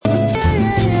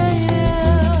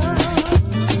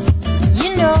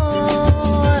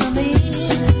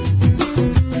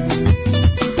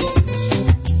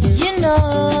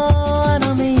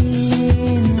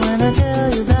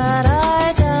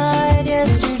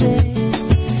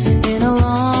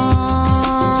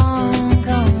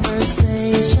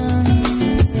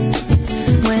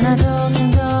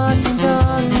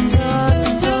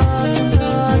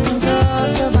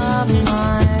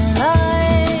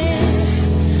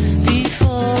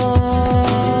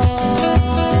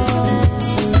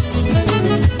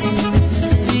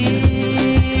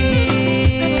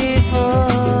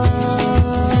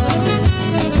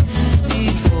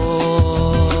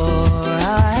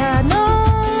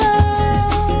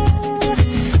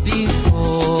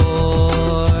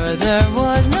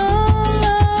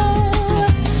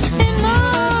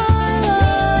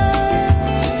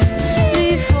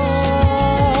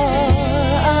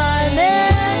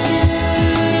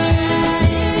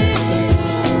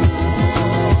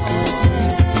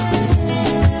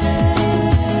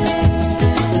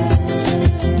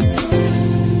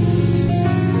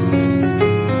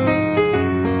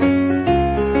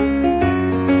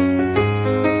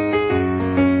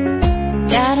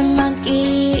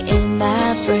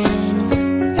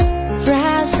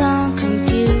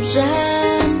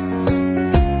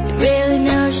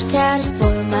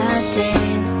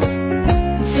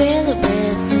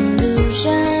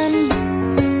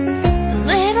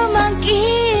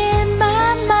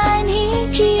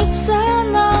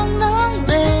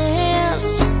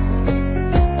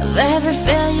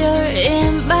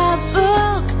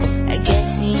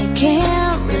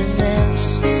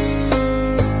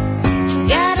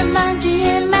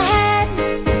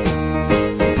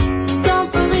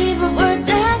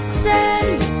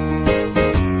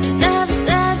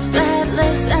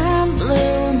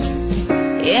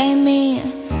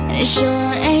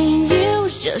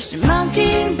just a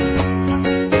monkey.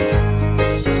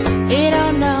 He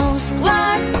don't know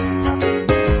squat.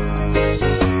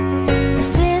 A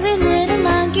silly little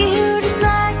monkey who just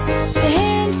likes to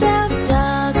hear himself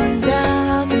talk and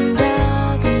talk and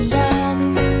talk and talk.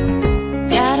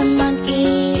 Got a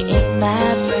monkey in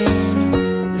my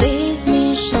brain, leaves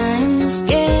me shining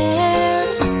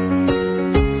scared.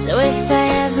 So if I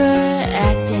ever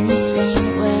act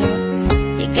insane,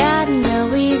 well, you gotta know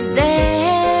he's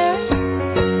there.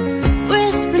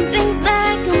 Whispering things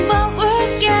like it won't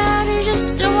work out, or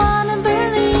just don't wanna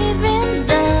believe in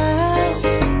love.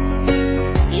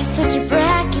 He's such a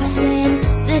brat, keeps saying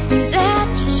this and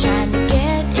that, just trying to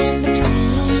get in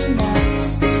between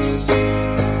us.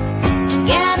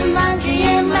 Got a monkey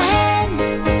in my head,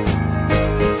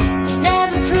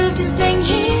 never proved a thing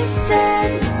he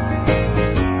said.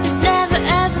 He's never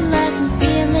ever left me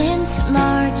feeling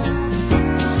smart.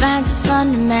 Finds it fun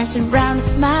to mess around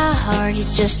with my heart.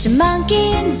 He's just a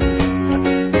monkey.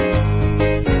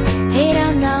 He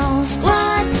don't know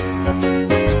squat.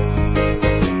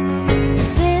 A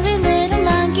silly little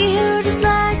monkey who just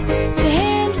likes to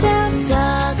hear himself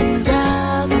talk and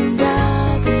talk and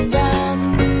talk and talk.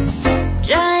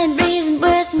 Trying reason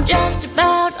with him just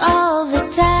about all the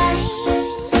time,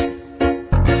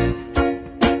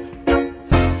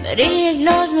 but he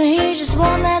ignores me. He just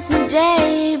won't let the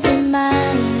day be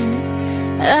mine.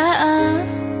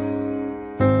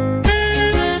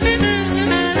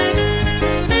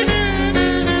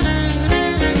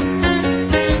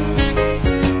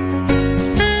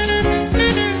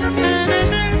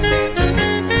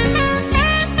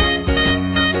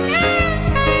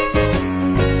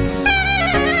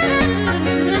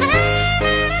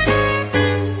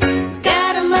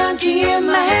 Got a monkey in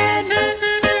my head,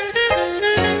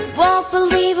 won't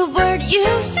believe a word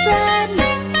you said.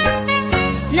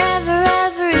 Just never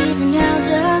ever even held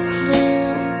a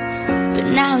clue. But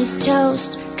now he's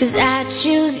toast, 'cause I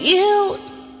choose you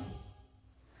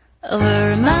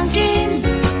over a monkey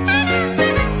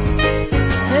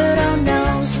who don't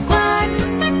know squat.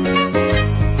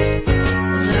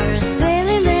 Over a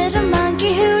silly little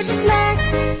monkey who just likes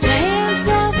to hear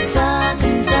himself talk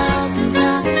and talk and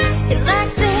talk. He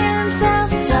likes to hear himself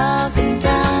talk and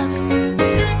talk.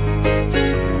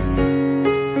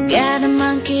 Got a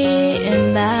monkey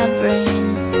in my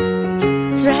brain,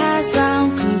 thrives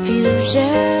on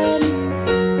confusion.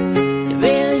 He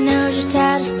really knows just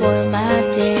how to spoil my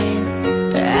day,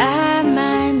 but I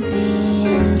mind the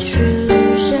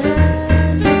intrusion.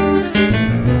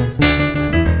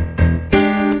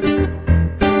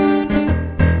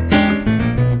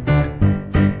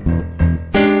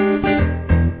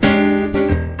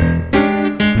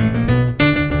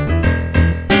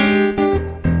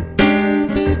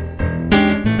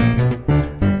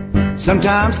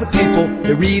 Sometimes the people,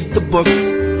 they read the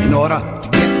books in order to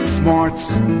get the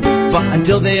smarts. But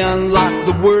until they unlock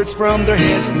the words from their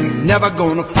heads, they're never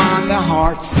gonna find their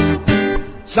hearts.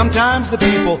 Sometimes the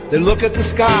people, they look at the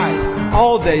sky,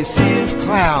 all they see is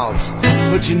clouds.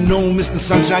 But you know, Mr.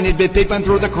 Sunshine, he'd be peeping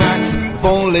through the cracks if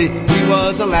only he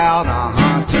was allowed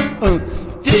to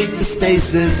dig the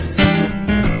spaces.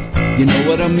 You know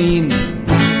what I mean?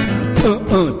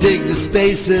 Dig the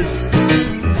spaces.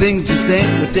 Things just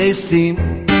ain't what they seem.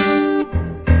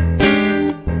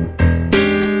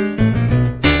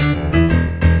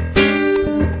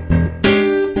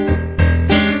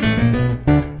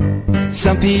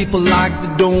 Some people like the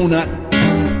donut,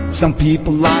 some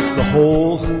people like the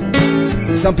hole.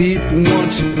 Some people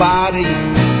want your body,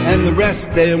 and the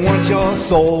rest they want your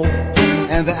soul.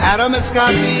 And the atom, it's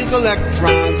got these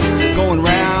electrons going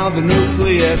round the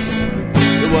nucleus.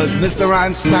 It was Mr.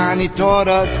 Einstein, he taught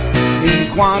us in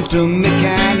quantum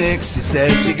mechanics. He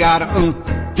said you gotta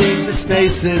dig the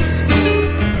spaces.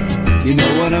 You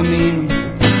know what I mean?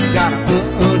 You gotta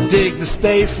dig the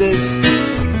spaces.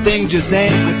 Things just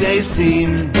ain't what they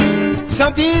seem.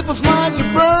 Some people's minds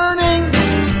are burning,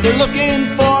 they're looking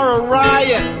for a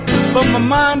riot. But my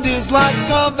mind is like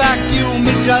a vacuum,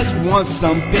 it just wants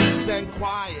some peace and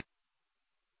quiet.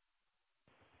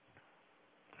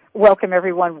 Welcome,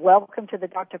 everyone. Welcome to the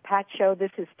Dr. Pat Show.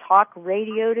 This is Talk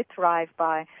Radio to Thrive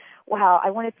By. Wow,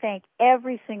 I want to thank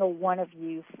every single one of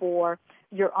you for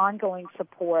your ongoing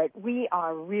support. We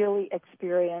are really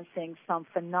experiencing some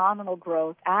phenomenal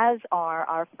growth, as are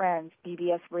our friends,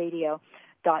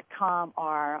 bbsradio.com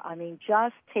are. I mean,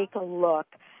 just take a look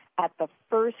at the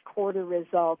first quarter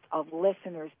results of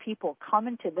listeners, people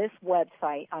coming to this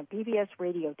website on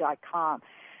bbsradio.com.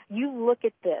 You look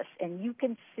at this and you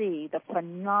can see the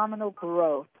phenomenal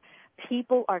growth.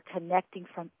 People are connecting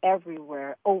from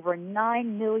everywhere. Over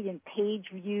 9 million page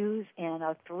views in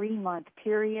a 3-month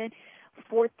period.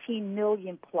 14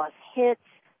 million plus hits.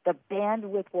 The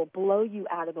bandwidth will blow you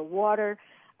out of the water.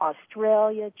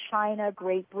 Australia, China,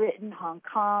 Great Britain, Hong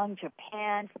Kong,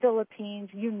 Japan, Philippines,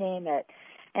 you name it.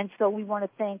 And so we want to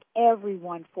thank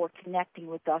everyone for connecting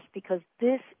with us because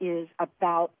this is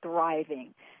about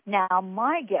thriving. Now,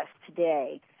 my guest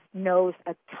today knows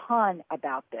a ton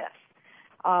about this.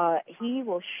 He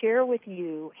will share with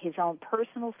you his own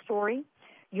personal story.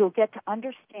 You'll get to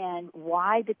understand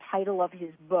why the title of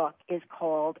his book is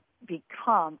called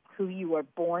Become Who You Were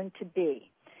Born to Be,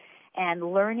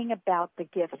 and learning about the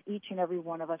gifts each and every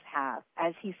one of us have.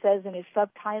 As he says in his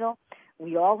subtitle,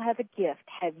 we all have a gift.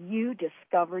 Have you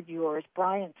discovered yours?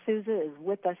 Brian Souza is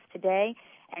with us today,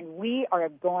 and we are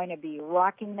going to be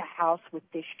rocking the house with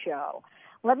this show.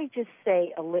 Let me just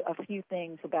say a few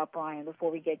things about Brian before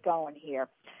we get going here,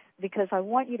 because I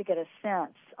want you to get a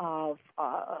sense of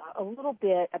a little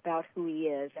bit about who he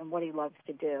is and what he loves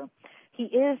to do. He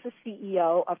is the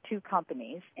CEO of 2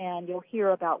 companies, and you'll hear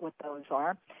about what those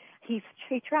are. He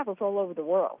travels all over the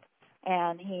world,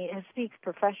 and he speaks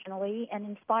professionally and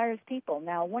inspires people.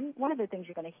 Now, one of the things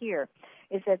you're going to hear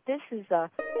is that this is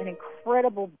an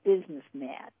incredible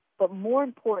businessman, but more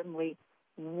importantly,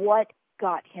 what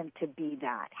got him to be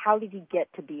that? How did he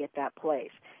get to be at that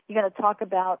place? You're going to talk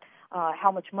about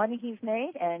how much money he's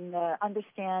made and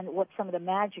understand what some of the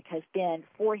magic has been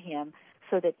for him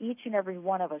so that each and every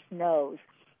one of us knows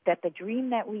that the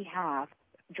dream that we have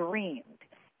dreamed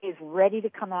is ready to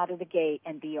come out of the gate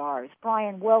and be ours.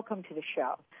 Brian, welcome to the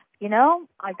show. You know,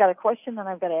 I've got a question that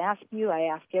I've got to ask you.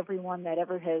 I ask everyone that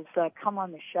ever has come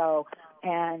on the show,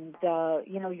 and,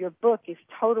 your book is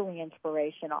totally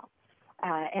inspirational.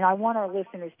 And I want our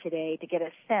listeners today to get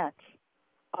a sense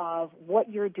of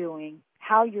what you're doing,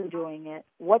 how you're doing it,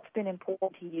 what's been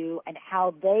important to you, and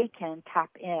how they can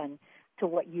tap in to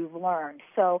what you've learned.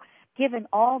 So given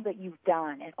all that you've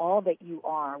done and all that you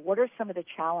are, what are some of the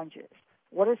challenges?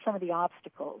 What are some of the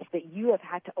obstacles that you have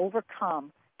had to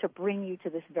overcome to bring you to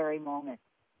this very moment?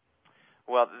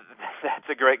 Well, that's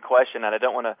a great question, and I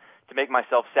don't want to make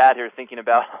myself sad here thinking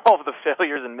about all of the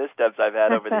failures and missteps I've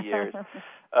had over the years.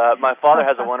 My father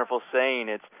has a wonderful saying,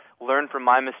 it's learn from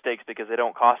my mistakes because they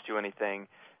don't cost you anything.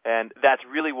 And that's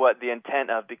really what the intent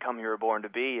of Become Who You Were Born to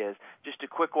Be is. Just a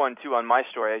quick one, too, on my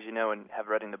story, as you know and have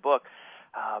read in the book.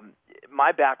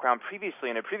 My background previously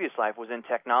in a previous life was in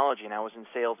technology, and I was in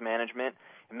sales management.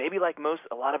 And maybe like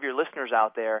a lot of your listeners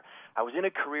out there, I was in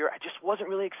a career I just wasn't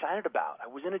really excited about. I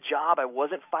was in a job I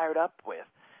wasn't fired up with.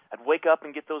 I'd wake up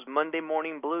and get those Monday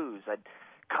morning blues. I'd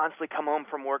constantly come home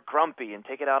from work grumpy and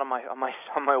take it out on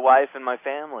my wife and my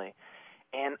family.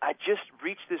 And I just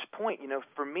reached this point,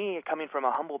 for me, coming from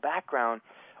a humble background,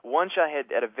 once I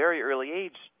had, at a very early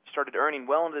age, started earning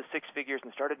well into the 6 figures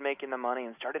and started making the money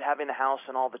and started having the house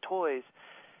and all the toys,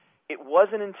 it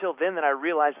wasn't until then that I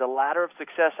realized the ladder of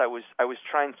success I was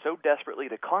trying so desperately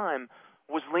to climb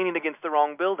was leaning against the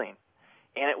wrong building.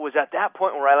 And it was at that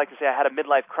point where I like to say I had a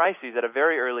midlife crisis at a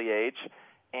very early age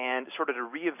and sort of to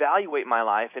reevaluate my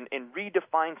life and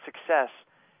redefine success,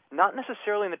 not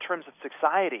necessarily in the terms of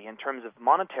society, in terms of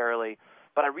monetarily,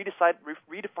 but I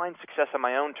redefined success on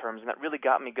my own terms, and that really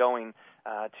got me going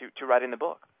to writing the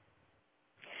book.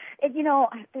 And,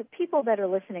 the people that are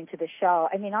listening to the show,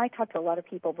 I talk to a lot of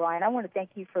people, Brian. I want to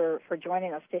thank you for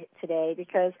joining us today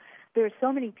because there are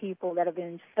so many people that have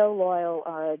been so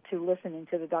loyal to listening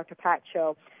to the Dr. Pat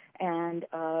Show. And,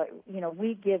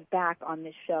 we give back on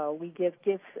this show. We give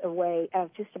gifts away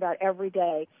just about every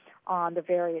day on the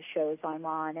various shows I'm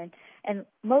on. And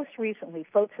most recently,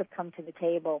 folks have come to the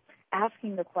table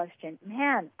asking the question,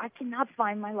 man, I cannot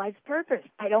find my life's purpose.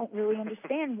 I don't really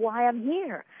understand why I'm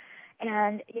here.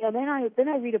 And then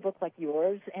I read a book like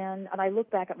yours, and I look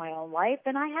back at my own life,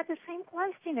 and I had the same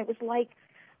question. It was like,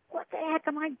 what the heck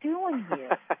am I doing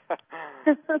here?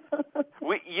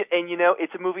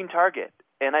 It's a moving target,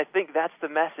 and I think that's the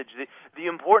message. The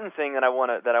important thing that I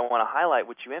want to highlight,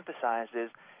 which you emphasized, is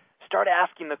start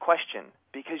asking the question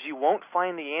because you won't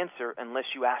find the answer unless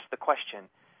you ask the question.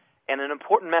 And an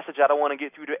important message I want to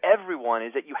get through to everyone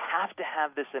is that you have to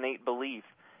have this innate belief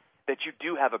that you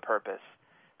do have a purpose,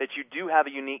 that you do have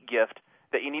a unique gift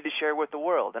that you need to share with the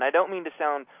world. And I don't mean to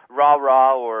sound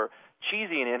rah-rah or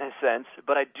cheesy in a sense,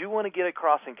 but I do want to get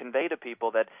across and convey to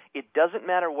people that it doesn't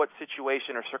matter what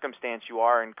situation or circumstance you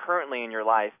are in currently in your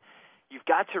life, you've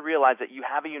got to realize that you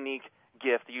have a unique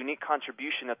gift, a unique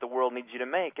contribution that the world needs you to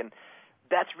make. And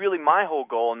that's really my whole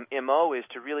goal and MO is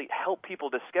to really help people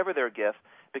discover their gift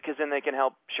because then they can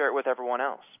help share it with everyone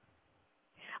else.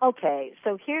 Okay,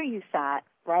 so here you sat,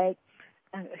 right,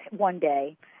 one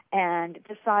day and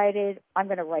decided, I'm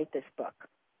going to write this book.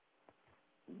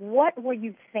 What were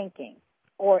you thinking?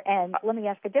 And let me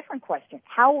ask a different question.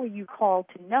 How were you called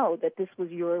to know that this was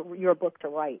your book to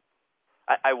write?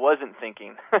 I wasn't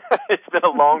thinking. It's been a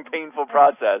long, painful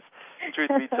process, truth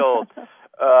be told.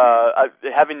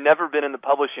 Having never been in the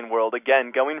publishing world,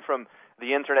 again, going from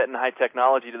the internet and high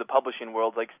technology to the publishing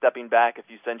world, like stepping back a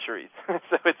few centuries.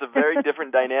 So it's a very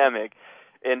different dynamic.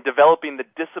 And developing the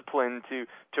discipline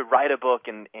to write a book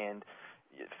and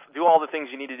do all the things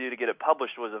you need to do to get it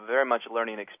published was a very much a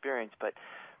learning experience. But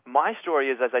my story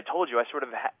is, as I told you, I sort of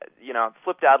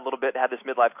flipped out a little bit, had this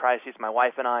midlife crisis. My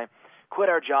wife and I quit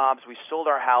our jobs. We sold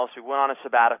our house. We went on a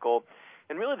sabbatical.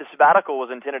 And really the sabbatical was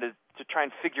intended to try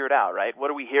and figure it out, right? What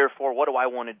are we here for? What do I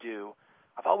want to do?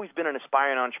 I've always been an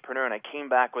aspiring entrepreneur, and I came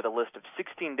back with a list of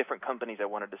 16 different companies I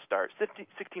wanted to start,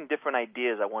 16 different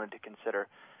ideas I wanted to consider,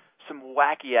 some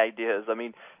wacky ideas. I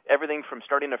mean, everything from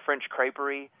starting a French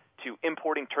creperie to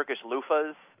importing Turkish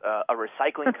loofahs, a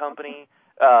recycling company.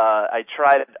 I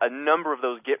tried a number of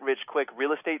those get-rich-quick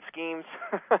real estate schemes.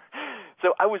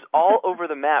 So I was all over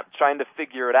the map trying to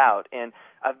figure it out, and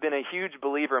I've been a huge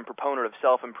believer and proponent of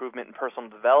self-improvement and personal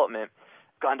development.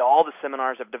 Gone to all the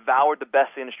seminars. I've devoured the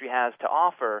best the industry has to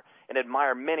offer and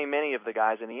admire many, many of the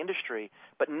guys in the industry,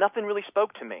 but nothing really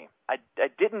spoke to me. I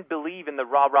didn't believe in the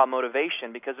rah-rah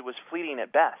motivation because it was fleeting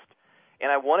at best.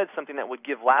 And I wanted something that would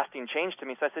give lasting change to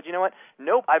me. So I said, you know what?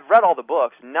 Nope, I've read all the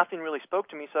books. Nothing really spoke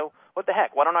to me, so what the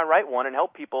heck? Why don't I write one and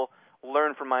help people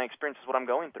learn from my experiences what I'm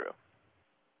going through?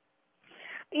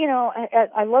 You know,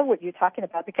 I love what you're talking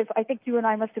about because I think you and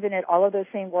I must have been at all of those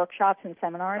same workshops and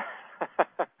seminars.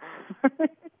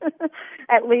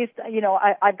 At least, you know,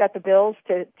 I've got the bills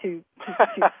to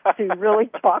really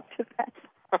talk to them.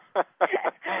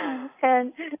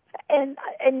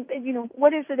 and you know,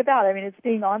 what is it about? I mean, it's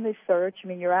being on this search. I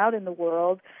mean, you're out in the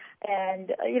world,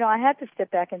 and you know, I had to step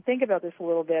back and think about this a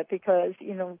little bit because,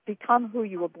 you know, become who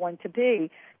you were born to be.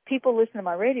 People listen to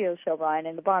my radio show, Ryan,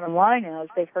 and the bottom line is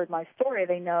they've heard my story.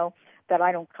 They know that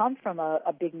I don't come from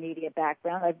a big media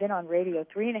background. I've been on radio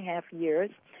 3.5 years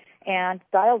and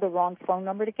dialed the wrong phone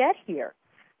number to get here.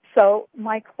 So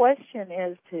my question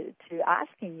is to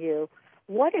asking you,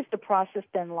 what has the process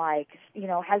been like? You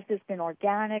know, has this been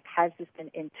organic? Has this been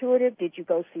intuitive? Did you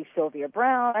go see Sylvia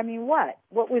Browne? I mean, what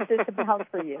was this about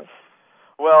for you?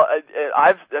 Well,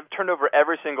 I've turned over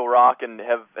every single rock and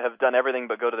have done everything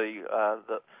but go to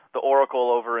the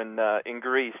Oracle over in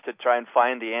Greece to try and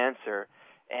find the answer.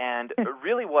 And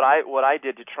really, what I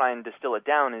did to try and distill it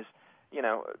down is, you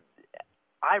know,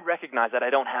 I recognize that I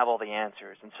don't have all the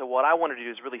answers, and so what I wanted to do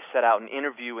is really set out and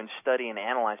interview and study and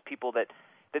analyze people that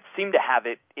seem to have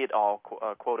it all,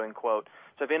 quote unquote.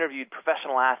 So I've interviewed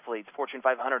professional athletes, Fortune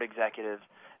 500 executives,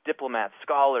 diplomats,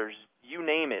 scholars, you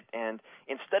name it, and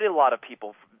studied a lot of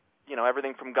people, you know,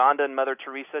 everything from Gandhi and Mother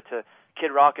Teresa to Kid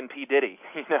Rock and P. Diddy.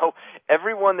 You know,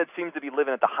 everyone that seems to be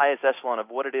living at the highest echelon of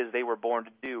what it is they were born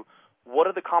to do. What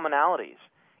are the commonalities?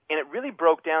 And it really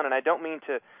broke down, and I don't mean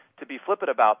to be flippant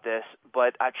about this,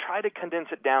 but I try to condense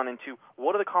it down into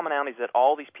what are the commonalities that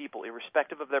all these people,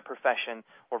 irrespective of their profession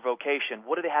or vocation,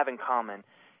 what do they have in common?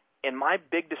 And my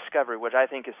big discovery, which I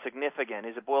think is significant,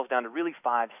 is it boils down to really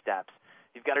 5 steps.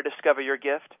 You've got to discover your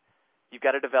gift. You've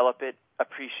got to develop it,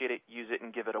 appreciate it, use it,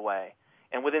 and give it away.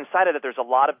 And within inside of it, there's a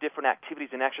lot of different activities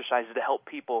and exercises to help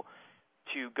people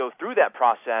to go through that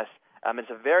process. It's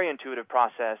a very intuitive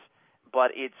process,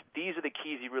 but these are the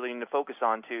keys you really need to focus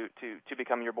on to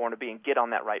become your born to be and get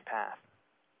on that right path.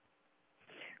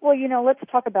 Well, you know, let's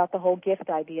talk about the whole gift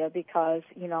idea because,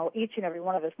 you know, each and every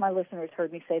one of us, my listeners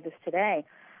heard me say this today,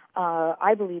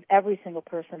 I believe every single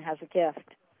person has a gift.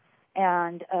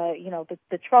 And, you know,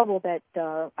 the trouble that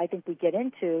I think we get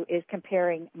into is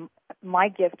comparing my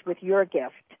gift with your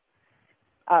gift,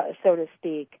 so to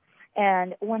speak.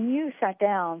 And when you sat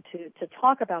down to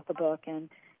talk about the book and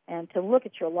to look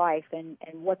at your life and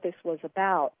what this was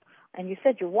about, and you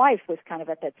said your wife was kind of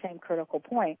at that same critical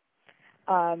point,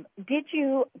 did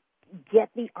you get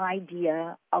the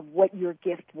idea of what your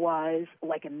gift was,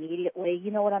 like, immediately?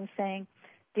 You know what I'm saying?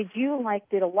 Did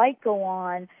a light go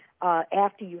on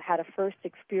after you had a first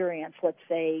experience, let's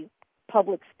say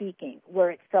public speaking,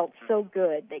 where it felt so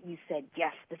good that you said,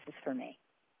 yes, this is for me?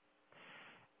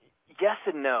 Yes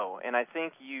and no, and I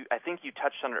think you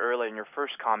touched on it earlier in your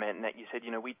first comment, and that you said,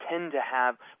 you know, we tend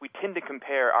to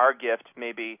compare our gift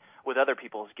maybe with other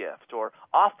people's gift, or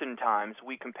oftentimes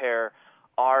we compare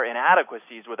our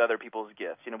inadequacies with other people's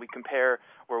gifts. You know, we compare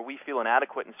where we feel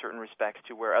inadequate in certain respects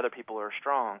to where other people are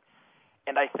strong.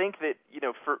 And I think that, you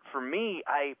know, for me,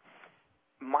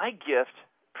 my gift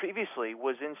previously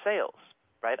was in sales,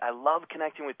 right? I love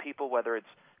connecting with people, whether it's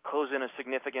closing a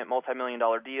significant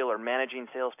multi-million-dollar deal or managing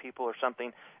salespeople or something.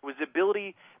 It was the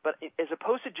ability, but as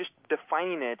opposed to just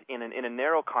defining it in a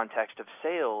narrow context of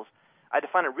sales, I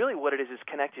define it really what it is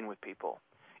connecting with people.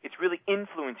 It's really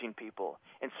influencing people.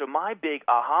 And so my big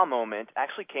aha moment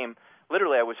actually came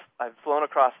literally. I've flown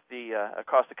across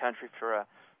the country for a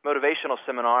motivational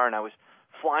seminar, and I was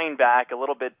flying back a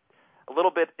little bit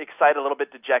excited, a little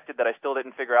bit dejected that I still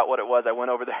didn't figure out what it was I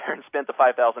went over there and spent the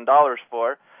 $5,000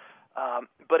 for.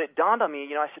 But it dawned on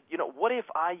me, I said, what if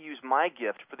I use my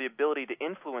gift for the ability to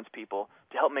influence people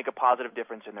to help make a positive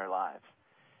difference in their lives?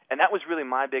 And that was really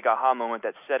my big aha moment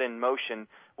that set in motion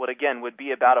what, again, would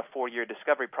be about a 4-year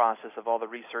discovery process of all the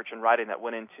research and writing that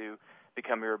went into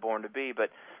Become Who You Were Born to Be.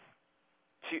 But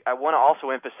I want to also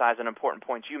emphasize an important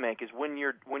point you make is when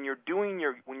you're doing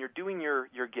your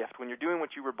gift, when you're doing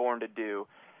what you were born to do,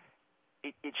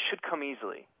 it should come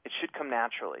easily. It should come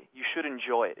naturally. You should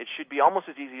enjoy it. It should be almost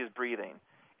as easy as breathing.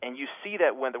 And you see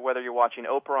that whether you're watching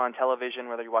Oprah on television,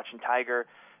 whether you're watching Tiger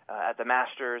at the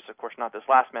Masters, of course not this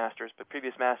last Masters, but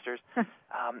previous Masters.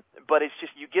 But it's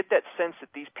just you get that sense that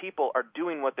these people are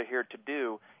doing what they're here to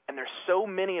do, and there's so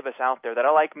many of us out there that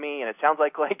are like me, and it sounds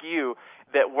like you,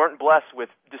 that weren't blessed with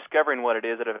discovering what it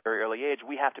is at a very early age.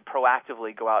 We have to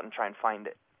proactively go out and try and find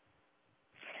it.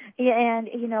 Yeah, and,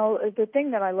 the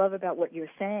thing that I love about what you're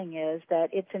saying is that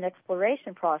it's an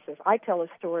exploration process. I tell a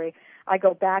story. I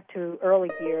go back to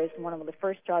early years. One of the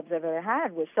first jobs I've ever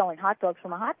had was selling hot dogs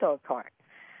from a hot dog cart.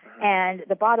 Mm-hmm. And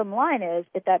the bottom line is,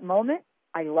 at that moment,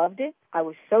 I loved it. I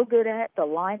was so good at it, the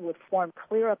line would form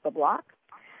clear up the block.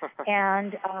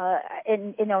 And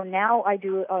now I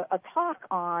do a talk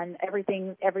on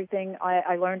everything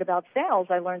I learned about sales.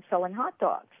 I learned selling hot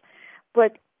dogs.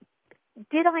 But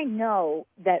did I know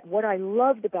that what I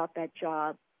loved about that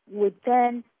job would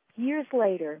then, years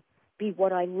later, be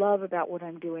what I love about what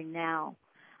I'm doing now?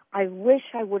 I wish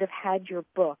I would have had your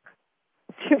book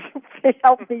to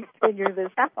help me figure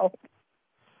this out.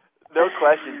 No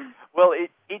question. Well,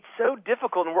 it's so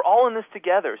difficult, and we're all in this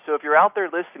together. So if you're out there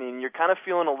listening and you're kind of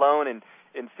feeling alone and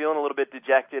feeling a little bit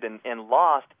dejected and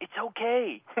lost, it's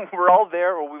okay. We're all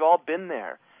there, or we've all been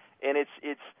there. And it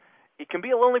can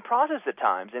be a lonely process at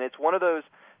times, and it's one of those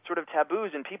sort of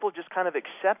taboos, and people just kind of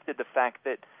accepted the fact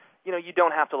that, you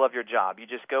don't have to love your job. You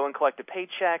just go and collect a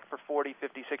paycheck for 40,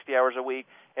 50, 60 hours a week,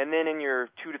 and then in your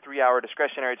 2 to 3 hour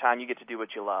discretionary time, you get to do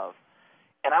what you love.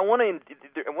 And I want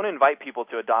to invite people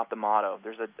to adopt the motto.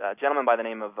 There's a gentleman by the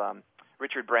name of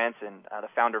Richard Branson, the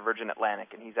founder of Virgin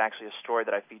Atlantic, and he's actually a story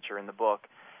that I feature in the book.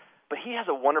 But he has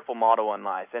a wonderful motto in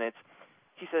life, and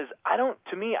he says, I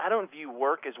don't view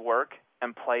work as work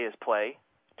and play as play.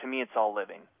 To me, it's all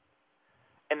living.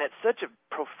 And that's such a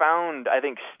profound, I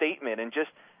think, statement, and just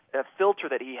a filter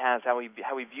that he has, how he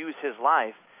views his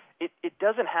life. Work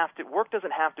doesn't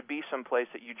have to be someplace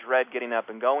that you dread getting up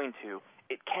and going to.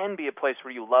 It can be a place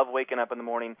where you love waking up in the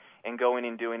morning and going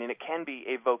and doing, and it can be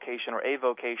a vocation,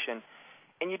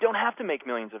 and you don't have to make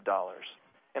millions of dollars.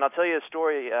 And I'll tell you a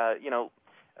story,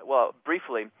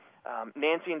 briefly.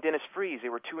 Nancy and Dennis Fries, they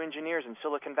were two engineers in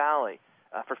Silicon Valley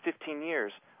for 15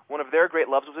 years. One of their great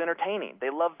loves was entertaining. They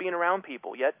loved being around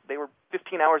people, yet they were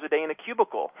 15 hours a day in a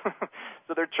cubicle.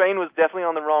 So their train was definitely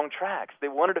on the wrong tracks. They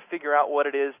wanted to figure out what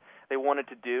it is they wanted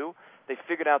to do. They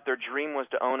figured out their dream was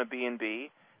to own a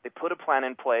B&B. They put a plan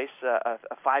in place, a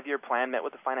 5-year plan, met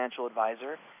with a financial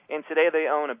advisor, and today they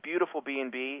own a beautiful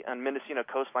B&B on Mendocino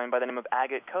coastline by the name of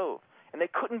Agate Cove, and they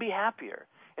couldn't be happier.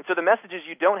 And so the message is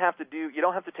you don't have to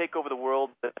take over the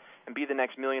world and be the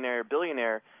next millionaire or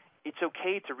billionaire. It's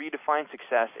okay to redefine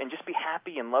success and just be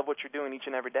happy and love what you're doing each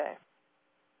and every day.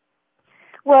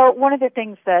 Well, one of the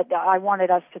things that I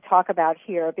wanted us to talk about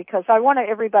here, because I want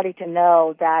everybody to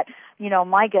know that,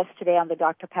 my guest today on the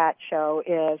Dr. Pat Show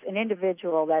is an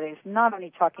individual that is not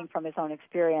only talking from his own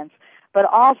experience, but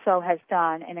also has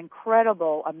done an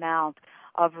incredible amount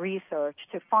of research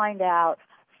to find out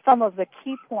some of the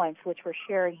key points which we're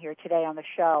sharing here today on the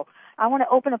show. I want to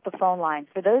open up the phone lines.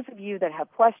 For those of you that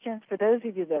have questions, for those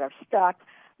of you that are stuck,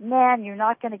 man, you're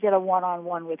not going to get a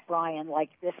one-on-one with Brian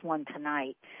like this one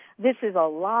tonight. This is a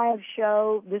live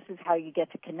show. This is how you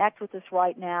get to connect with us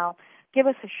right now. Give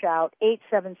us a shout,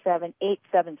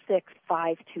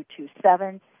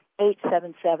 877-876-5227,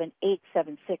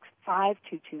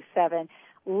 877-876-5227.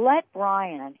 Let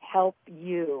Brian help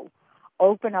you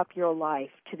open up your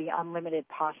life to the unlimited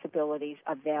possibilities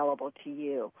available to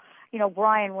you.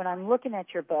 Brian, when I'm looking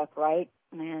at your book, right,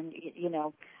 and,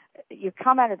 you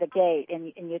come out of the gate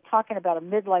and you're talking about a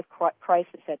midlife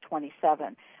crisis at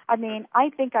 27. I mean, I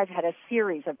think I've had a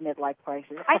series of midlife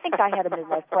crises. I think I had a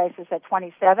midlife crisis at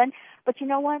 27, but you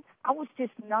know what? I was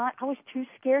too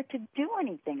scared to do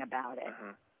anything about it.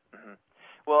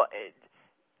 Well,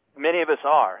 many of us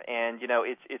are, and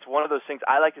it's one of those things.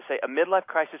 I like to say a midlife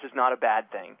crisis is not a bad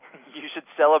thing. You should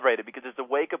celebrate it because it's a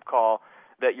wake-up call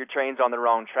that your train's on the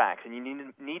wrong tracks, and you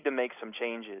need to make some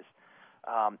changes.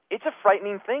 It's a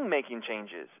frightening thing making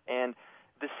changes, and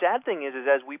the sad thing is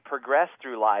as we progress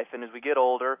through life and as we get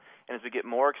older and as we get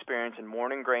more experience and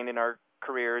more ingrained in our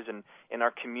careers and in our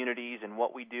communities and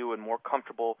what we do and more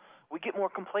comfortable, we get more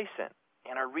complacent,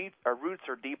 and our roots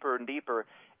are deeper and deeper,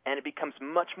 and it becomes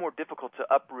much more difficult to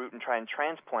uproot and try and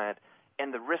transplant,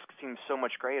 and the risk seems so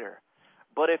much greater.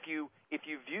 But if you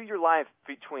view your life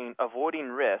between avoiding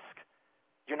risk,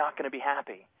 you're not going to be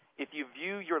happy. If you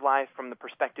view your life from the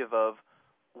perspective of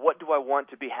what do I want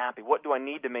to be happy, what do I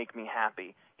need to make me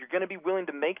happy, you're going to be willing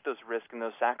to make those risks and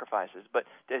those sacrifices. But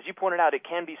as you pointed out, it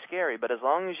can be scary, but as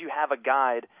long as you have a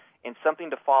guide and something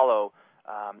to follow,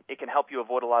 it can help you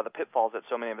avoid a lot of the pitfalls that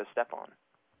so many of us step on.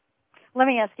 Let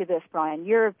me ask you this, Brian.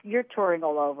 You're touring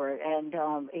all over, and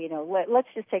let's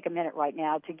just take a minute right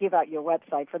now to give out your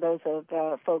website for those of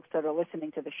folks that are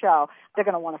listening to the show. They're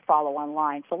going to want to follow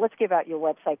online, so let's give out your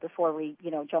website before we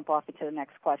jump off into the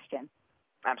next question.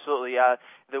 Absolutely.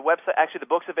 The website, actually, the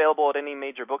book's available at any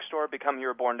major bookstore. Become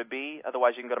Your Born to Be.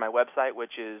 Otherwise, you can go to my website,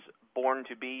 which is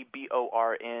borntobe,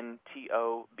 BORNTOBE.com.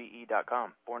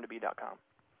 Borntobe.com.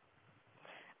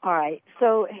 All right.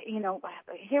 So,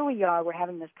 here we are. We're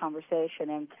having this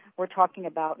conversation, and we're talking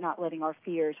about not letting our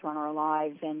fears run our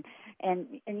lives. And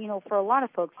for a lot of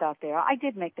folks out there, I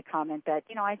did make the comment that,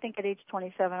 I think at age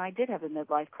 27, I did have a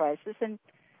midlife crisis. And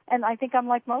I think I'm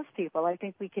like most people. I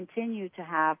think we continue to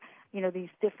have, these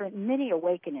different mini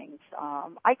awakenings.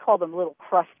 I call them little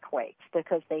crust quakes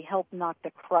because they help knock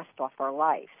the crust off our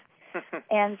life.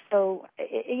 And so,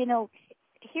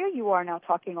 here you are now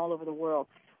talking all over the world.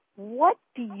 What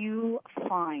do you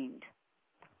find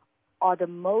is the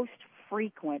most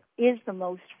frequent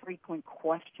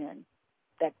question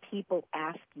that people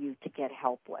ask you to get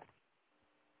help with?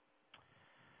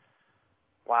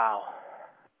 Wow.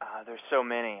 There's so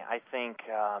many. I think...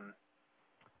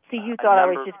 See, you thought I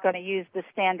was just going to use the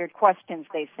standard questions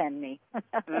they send me.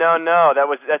 No.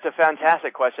 That's a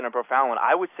fantastic question, a profound one.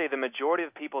 I would say the majority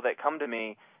of people that come to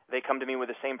me, they come to me with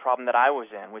the same problem that I was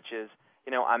in, which is,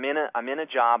 I'm in a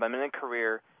job, I'm in a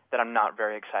career that I'm not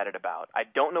very excited about. I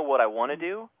don't know what I want to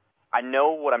do. I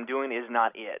know what I'm doing is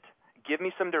not it. Give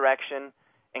me some direction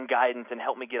and guidance and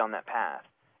help me get on that path.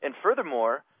 And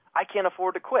furthermore, I can't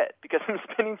afford to quit because I'm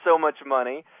spending so much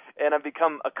money and I've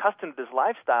become accustomed to this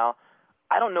lifestyle.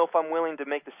 I don't know if I'm willing to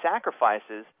make the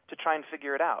sacrifices to try and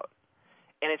figure it out.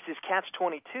 And it's this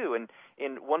catch-22.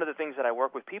 And one of the things that I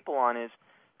work with people on is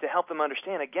to help them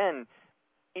understand, again,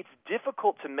 it's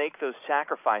difficult to make those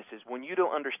sacrifices when you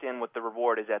don't understand what the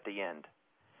reward is at the end.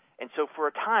 And so for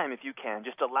a time, if you can,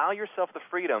 just allow yourself the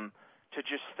freedom to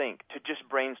just think, to just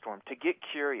brainstorm, to get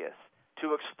curious,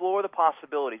 to explore the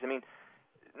possibilities. I mean,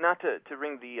 not to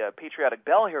ring the patriotic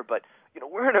bell here, but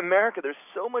we're in America. There's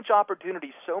so much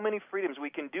opportunity, so many freedoms. We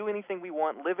can do anything we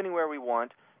want, live anywhere we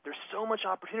want. There's so much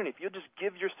opportunity. If you'll just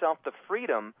give yourself the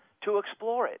freedom to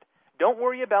explore it. Don't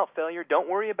worry about failure. Don't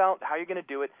worry about how you're going to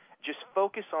do it. Just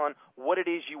focus on what it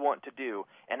is you want to do.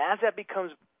 And as that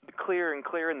becomes clearer and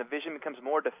clearer and the vision becomes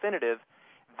more definitive,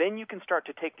 then you can start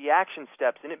to take the action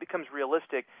steps and it becomes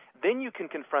realistic. Then you can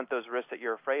confront those risks that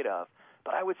you're afraid of.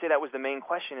 But I would say that was the main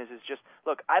question is just,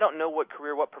 look, I don't know what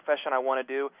career, what profession I want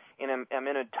to do, and I'm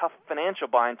in a tough financial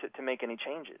bind to make any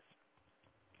changes.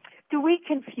 Do we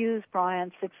confuse,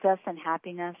 Brian, success and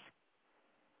happiness?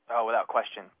 Oh, without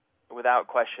question. Without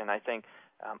question. I think,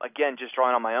 again, just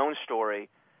drawing on my own story,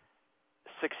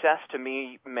 success to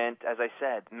me meant, as I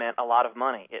said, a lot of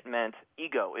money. It meant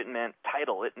ego. It meant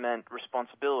title. It meant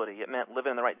responsibility. It meant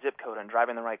living in the right zip code and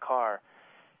driving the right car.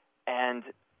 And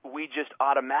we just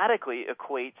automatically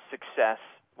equate success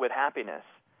with happiness.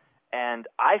 And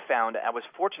I found, I was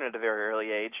fortunate at a very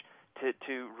early age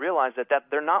to realize that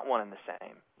they're not one and the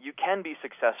same. You can be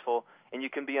successful and you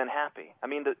can be unhappy. I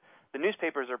mean, the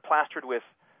newspapers are plastered with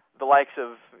the likes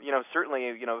of, certainly,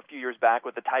 a few years back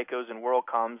with the Tycos and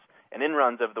WorldComs and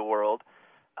Inruns of the world.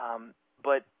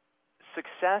 But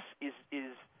success is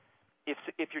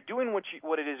if you're doing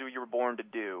what it is you were born to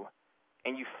do,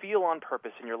 and you feel on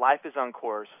purpose and your life is on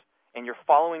course and you're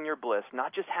following your bliss,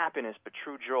 not just happiness but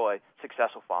true joy, success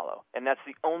will follow. And that's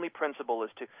the only principle is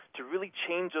to really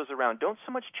change those around. Don't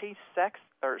so much chase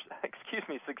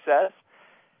success.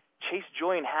 Chase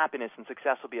joy and happiness, and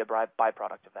success will be a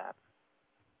byproduct of that.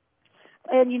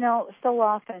 And, so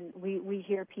often we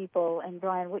hear people, and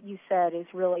Brian, what you said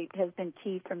has been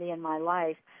key for me in my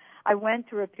life. I went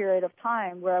through a period of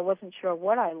time where I wasn't sure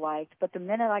what I liked, but the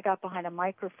minute I got behind a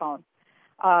microphone,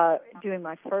 doing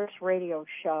my first radio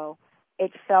show,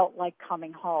 it felt like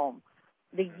coming home.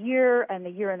 The year and the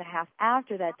year and a half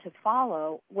after that to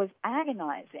follow was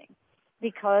agonizing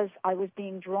because I was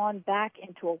being drawn back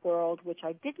into a world which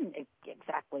I didn't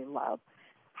exactly love.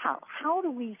 How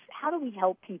do we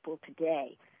help people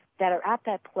today that are at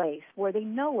that place where they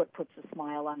know what puts a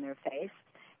smile on their face,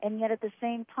 and yet at the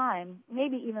same time,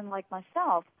 maybe even like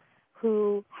myself,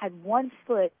 who had one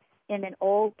foot in an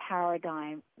old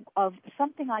paradigm of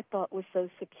something I thought was so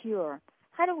secure?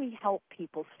 How do we help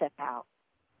people step out?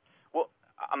 Well,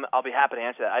 I'll be happy to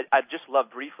answer that. I'd just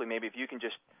love briefly, maybe if you can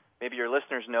just, maybe your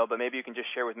listeners know, but maybe you can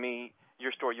just share with me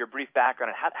your story, your brief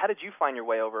background. How did you find your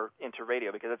way over into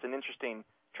radio? Because it's an interesting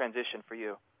transition for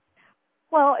you.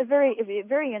 Well, very,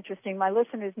 very interesting. My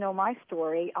listeners know my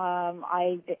story.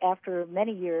 After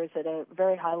many years at a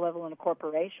very high level in a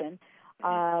corporation,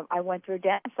 I went through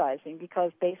downsizing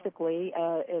because basically,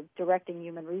 directing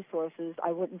human resources,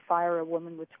 I wouldn't fire a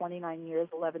woman with 29 years,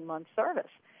 11 months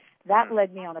service. That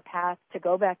led me on a path to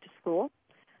go back to school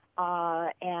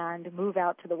and move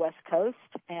out to the West Coast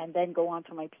and then go on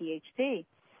to my PhD.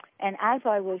 And as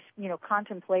I was,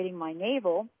 contemplating my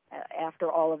navel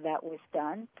after all of that was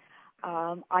done,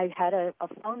 I had a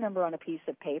phone number on a piece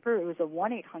of paper. It was a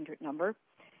 1-800 number,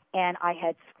 and I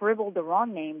had scribbled the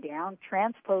wrong name down,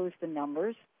 transposed the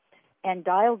numbers, and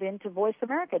dialed into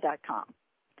voiceamerica.com.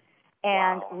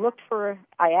 And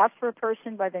I asked for a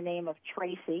person by the name of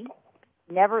Tracy,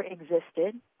 never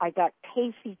existed. I got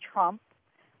Casey Trump,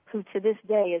 who to this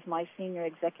day is my senior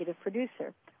executive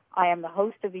producer. I am the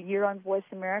host of A Year on Voice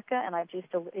America, and I've just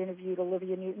interviewed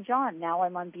Olivia Newton-John. Now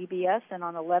I'm on BBS and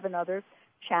on 11 other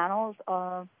channels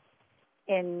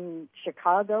in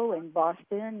Chicago and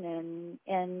Boston,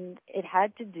 and it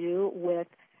had to do with,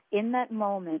 in that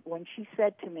moment when she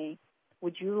said to me,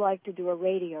 would you like to do a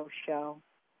radio show?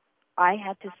 I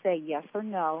had to say yes or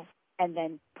no and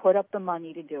then put up the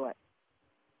money to do it.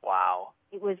 Wow.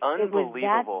 It was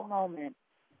unbelievable. That moment.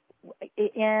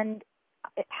 And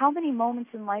how many moments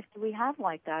in life do we have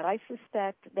like that? I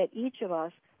suspect that each of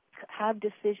us have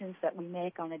decisions that we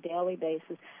make on a daily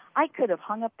basis. I could have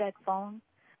hung up that phone.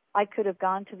 I could have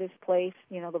gone to this place,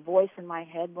 the voice in my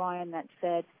head, Brian, that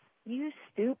said, you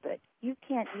stupid. You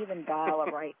can't even dial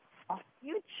a right. Oh,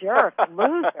 you jerk,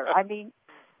 loser. I mean,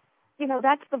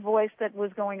 that's the voice that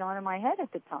was going on in my head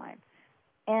at the time.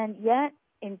 And yet,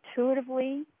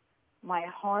 intuitively, my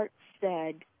heart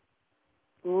said,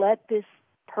 let this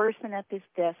person at this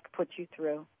desk put you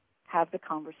through. Have the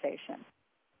conversation.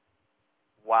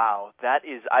 Wow,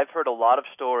 I've heard a lot of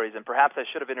stories, and perhaps I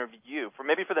should have interviewed you for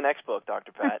the next book,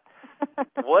 Dr. Pat.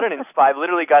 What an inspire! I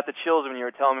literally got the chills when you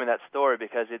were telling me that story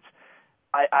because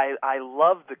I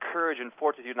love the courage and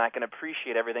fortitude, and I can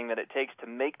appreciate everything that it takes to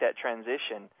make that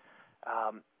transition.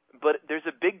 But there's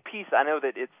a big piece I know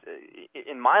that it's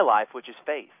in my life, which is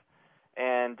faith.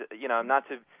 And, not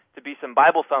to be some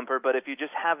Bible thumper, but if you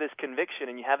just have this conviction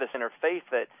and you have this inner faith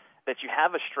that you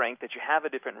have a strength, that you have a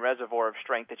different reservoir of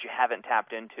strength that you haven't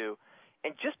tapped into,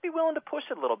 and just be willing to push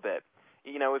it a little bit.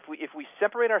 If we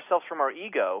separate ourselves from our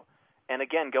ego, and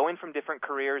again, going from different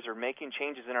careers or making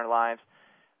changes in our lives,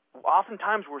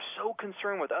 oftentimes we're so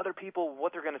concerned with other people,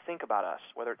 what they're going to think about us,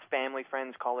 whether it's family,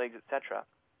 friends, colleagues, etc.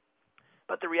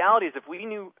 But the reality is if we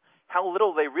knew how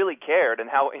little they really cared and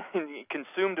how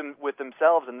consumed with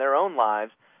themselves and their own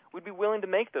lives, we'd be willing to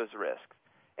make those risks.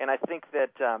 And I think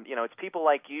that, it's people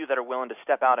like you that are willing to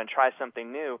step out and try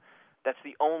something new. That's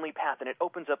the only path, and it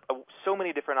opens up so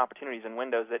many different opportunities and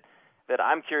windows that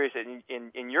I'm curious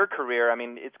in your career. I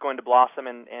mean, it's going to blossom,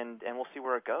 and we'll see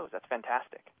where it goes. That's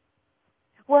fantastic.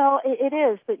 Well, it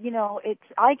is, but,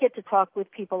 I get to talk with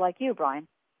people like you, Brian.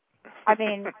 I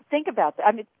mean, think about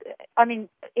that. I mean,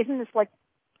 isn't this like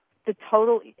the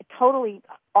totally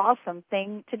awesome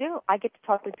thing to do? I get to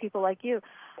talk with people like you.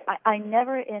 I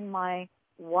never in my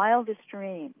wildest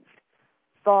dreams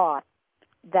thought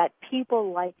that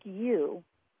people like you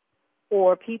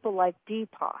or people like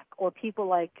Deepak or people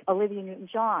like Olivia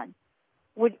Newton-John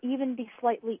would even be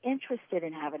slightly interested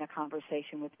in having a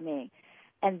conversation with me.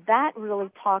 And that really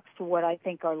talks to what I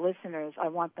think our listeners, I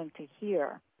want them to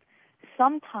hear.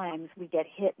 Sometimes we get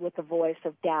hit with the voice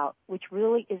of doubt, which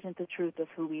really isn't the truth of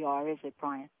who we are, is it,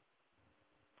 Brian?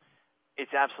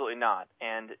 It's absolutely not.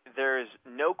 And there's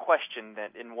no question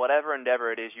that in whatever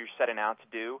endeavor it is you're setting out to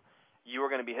do, you are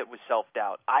going to be hit with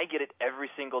self-doubt. I get it every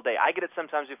single day. I get it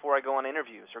sometimes before I go on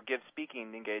interviews or give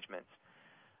speaking engagements.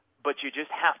 But you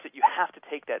just have to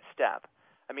take that step.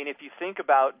 I mean, if you think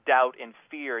about doubt and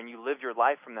fear and you live your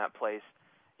life from that place,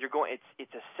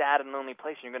 it's a sad and lonely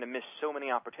place, and you're going to miss so many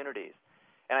opportunities.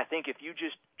 And I think if you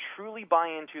just truly buy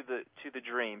into the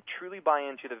dream, truly buy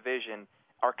into the vision,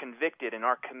 are convicted and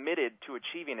are committed to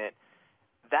achieving it,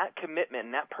 that commitment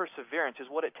and that perseverance is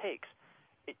what it takes.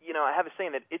 I have a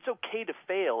saying that it's okay to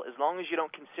fail as long as you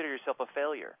don't consider yourself a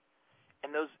failure.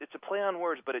 And it's a play on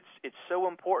words, but it's so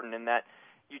important in that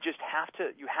you have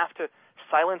to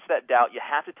silence that doubt. You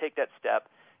have to take that step.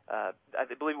 I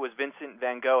believe it was Vincent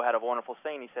van Gogh had a wonderful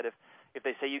saying. He said, if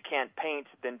they say you can't paint,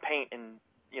 then paint. And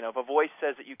if a voice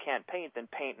says that you can't paint, then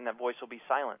paint, and that voice will be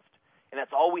silenced. And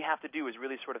that's all we have to do is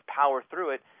really sort of power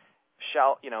through it,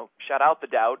 shout out the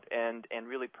doubt, and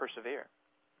really persevere.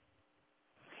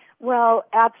 Well,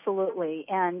 absolutely.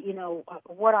 And,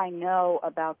 what I know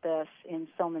about this in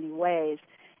so many ways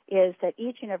is that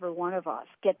each and every one of us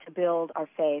get to build our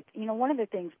faith. One of the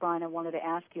things, Brian, I wanted to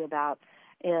ask you about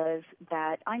is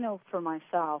that I know for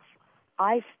myself,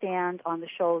 I stand on the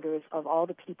shoulders of all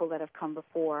the people that have come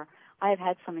before. I have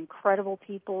had some incredible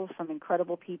people,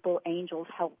 angels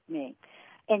help me.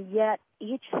 And yet,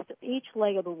 each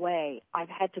leg of the way, I've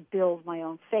had to build my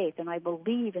own faith, and I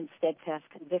believe in steadfast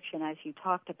conviction, as you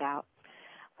talked about.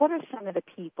 What are some of the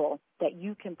people that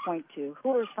you can point to?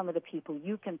 Who are some of the people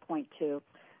you can point to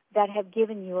that have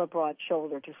given you a broad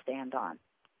shoulder to stand on?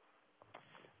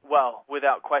 Well,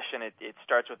 without question, it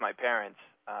starts with my parents,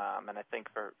 and I think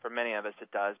for many of us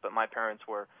it does. But my parents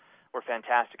were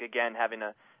fantastic. Again, having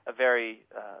a very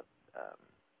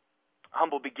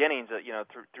humble beginnings,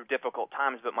 through difficult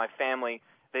times. But my family,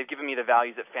 they've given me the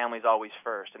values that family's always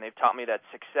first, and they've taught me that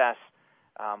success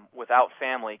without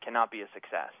family cannot be a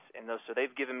success. And so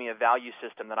they've given me a value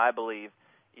system that I believe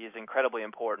is incredibly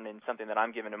important and something that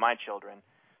I'm giving to my children.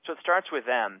 So it starts with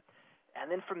them, and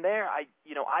then from there,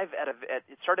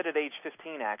 it started at age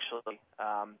 15 actually,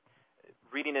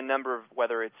 reading a number of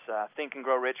whether it's Think and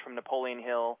Grow Rich from Napoleon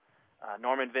Hill,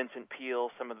 Norman Vincent Peale,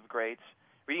 some of the greats.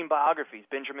 Reading biographies,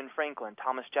 Benjamin Franklin,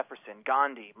 Thomas Jefferson,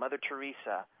 Gandhi, Mother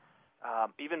Teresa,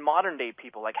 even modern-day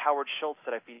people like Howard Schultz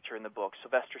that I feature in the book,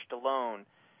 Sylvester Stallone.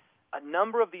 A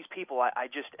number of these people,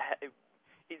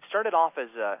 it started off as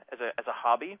a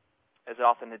hobby, as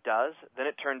often it does. Then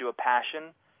it turned to a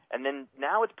passion, and then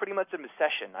now it's pretty much an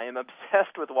obsession. I am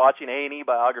obsessed with watching A&E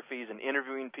biographies and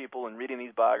interviewing people and reading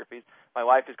these biographies. My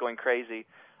wife is going crazy,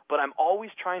 but I'm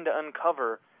always trying to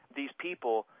uncover these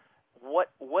people.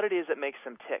 What it is that makes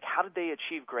them tick. How did they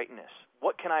achieve greatness?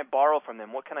 What can I borrow from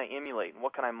them? What can I emulate? And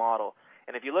what can I model?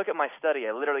 And if you look at my study,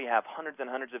 I literally have hundreds and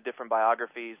hundreds of different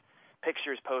biographies,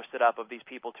 pictures posted up of these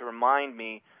people to remind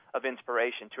me of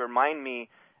inspiration, to remind me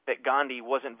that Gandhi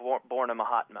wasn't born a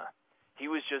Mahatma. He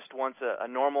was just once a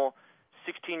normal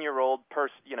 16-year-old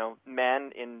man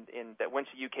that went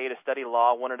to UK to study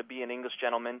law, wanted to be an English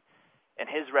gentleman. And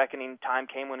his reckoning time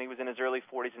came when he was in his early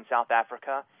 40s in South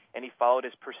Africa, and he followed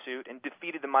his pursuit and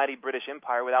defeated the mighty British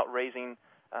Empire without raising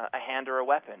a hand or a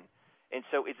weapon. And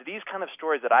so it's these kind of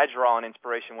stories that I draw on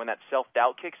inspiration when that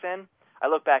self-doubt kicks in. I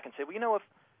look back and say, well, if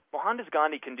Mohandas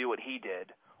Gandhi can do what he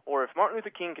did, or if Martin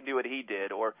Luther King can do what he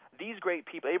did, or these great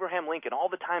people, Abraham Lincoln, all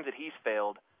the times that he's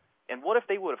failed, and what if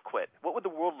they would have quit? What would the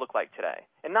world look like today?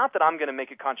 And not that I'm going to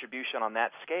make a contribution on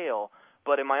that scale,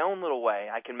 but in my own little way,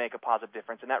 I can make a positive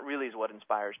difference, and that really is what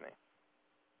inspires me.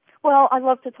 Well, I'd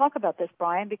love to talk about this,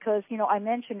 Brian, because, I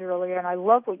mentioned earlier, and I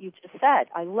love what you just said.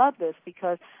 I love this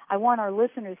because I want our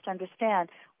listeners to understand,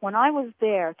 when I was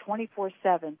there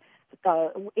 24/7,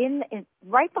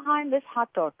 right behind this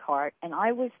hot dog cart, and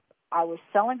I was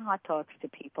selling hot dogs to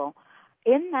people,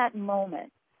 in that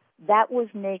moment, that was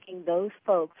making those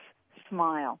folks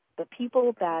smile. The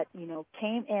people that,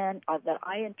 came in, that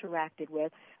I interacted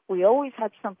with, we always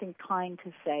had something kind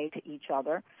to say to each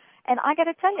other. And I got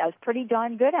to tell you, I was pretty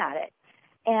darn good at it.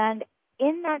 And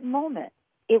in that moment,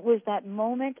 it was that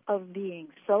moment of being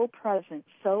so present,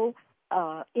 so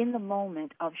in the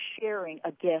moment of sharing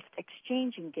a gift,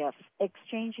 exchanging gifts,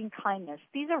 exchanging kindness.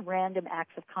 These are random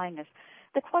acts of kindness.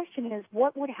 The question is,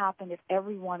 what would happen if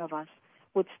every one of us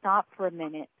would stop for a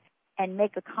minute and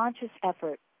make a conscious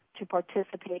effort to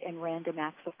participate in random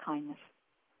acts of kindness?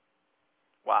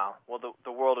 Wow. Well,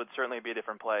 the world would certainly be a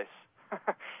different place.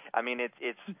 I mean,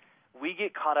 it's we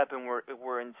get caught up and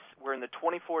we're in the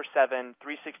 24/7,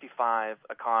 365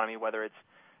 economy. Whether it's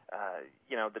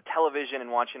the television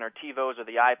and watching our TiVos or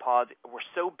the iPods, we're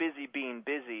so busy being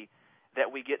busy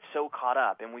that we get so caught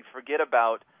up and we forget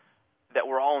about that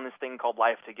we're all in this thing called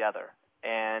life together.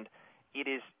 And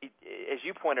as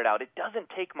you pointed out, it doesn't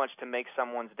take much to make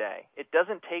someone's day. It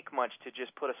doesn't take much to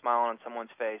just put a smile on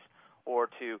someone's face or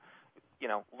to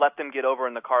let them get over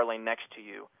in the car lane next to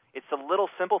you. It's the little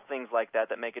simple things like that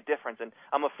make a difference. And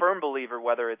I'm a firm believer,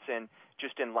 whether it's in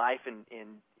life and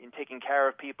in taking care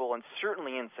of people and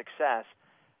certainly in success,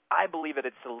 I believe that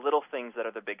it's the little things that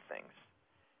are the big things.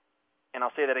 And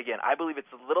I'll say that again. I believe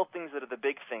it's the little things that are the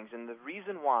big things. And the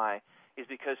reason why is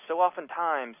because so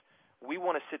oftentimes we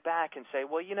want to sit back and say,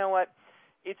 well, you know what?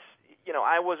 It's,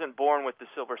 I wasn't born with the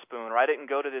silver spoon, or I didn't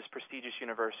go to this prestigious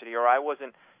university, or I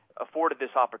wasn't afforded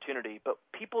this opportunity. But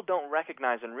people don't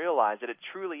recognize and realize that it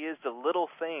truly is the little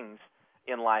things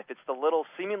in life. It's the little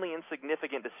seemingly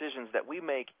insignificant decisions that we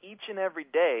make each and every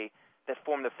day that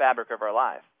form the fabric of our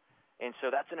life. And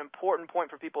so that's an important point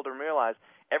for people to realize.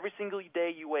 Every single day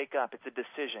you wake up, it's a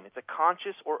decision. It's a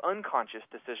conscious or unconscious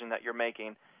decision that you're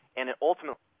making, and it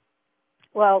ultimately...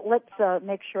 Well, let's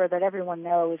make sure that everyone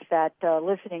knows that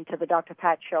listening to the Dr.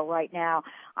 Pat Show right now,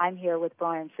 I'm here with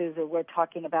Brian Souza. We're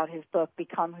talking about his book,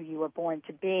 Become Who You Were Born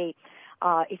to Be.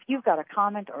 If you've got a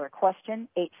comment or a question,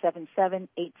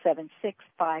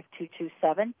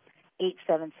 877-876-5227,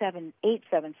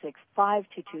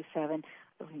 877-876-5227.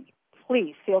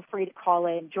 Please feel free to call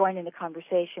in, join in the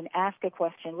conversation, ask a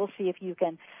question. We'll see if we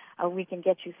can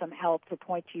get you some help to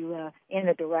point you in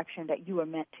the direction that you are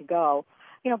meant to go.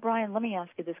 Brian, let me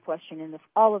ask you this question. In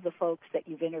all of the folks that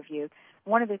you've interviewed,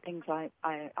 one of the things I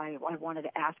wanted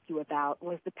to ask you about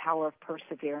was the power of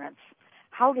perseverance.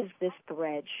 How does this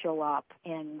thread show up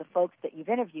in the folks that you've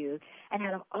interviewed? And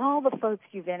out of all the folks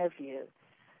you've interviewed,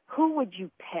 who would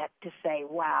you pick to say,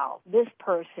 wow, this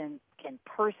person can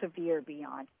persevere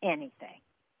beyond anything?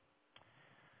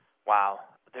 Wow.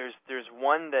 There's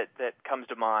one that comes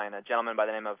to mind, a gentleman by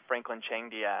the name of Franklin Chang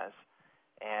Diaz.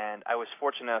 And I was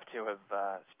fortunate enough to have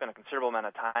spent a considerable amount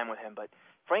of time with him. But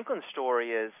Franklin's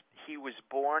story is he was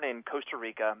born in Costa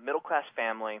Rica, middle-class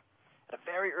family. At a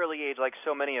very early age, like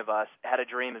so many of us, had a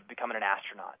dream of becoming an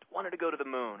astronaut, wanted to go to the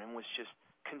moon, and was just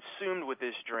consumed with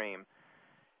this dream.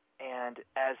 And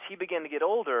as he began to get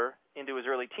older, into his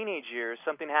early teenage years,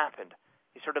 something happened.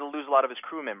 He started to lose a lot of his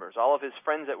crew members. All of his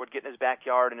friends that would get in his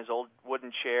backyard in his old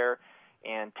wooden chair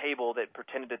and table that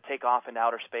pretended to take off into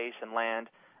outer space and land,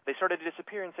 they started to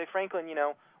disappear and say, Franklin,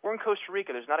 we're in Costa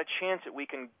Rica. There's not a chance that we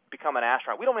can become an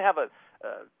astronaut. We don't even have a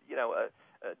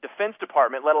Defense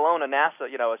Department, let alone a NASA,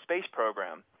 a space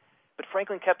program. But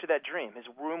Franklin kept to that dream. His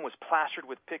room was plastered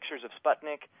with pictures of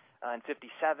Sputnik in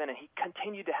 '57, and he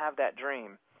continued to have that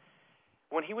dream.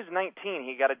 When he was 19,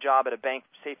 he got a job at a bank,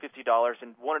 saved $50,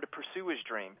 and wanted to pursue his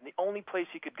dream. And the only place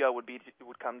he could go would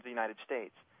come to the United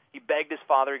States. He begged his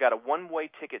father. He got a one-way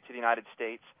ticket to the United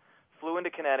States, flew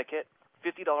into Connecticut,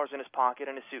 $50 in his pocket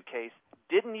in a suitcase,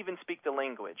 didn't even speak the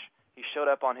language. He showed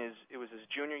up it was his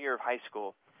junior year of high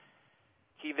school.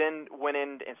 He then went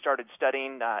in and started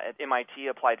studying at MIT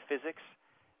applied physics,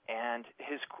 and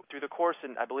through the course,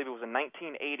 I believe it was in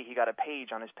 1980, he got a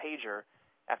page on his pager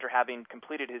after having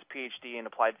completed his PhD in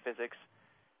applied physics.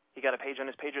 He got a page on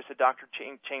his pager that said, Dr.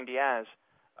 Chang Diaz,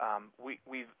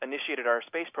 we've initiated our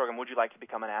space program. Would you like to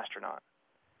become an astronaut?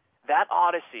 That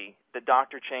odyssey that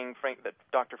Dr.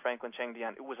 Franklin Chang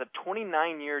Diaz, it was a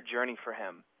 29-year journey for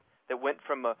him that went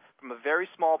from a very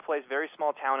small place, very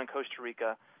small town in Costa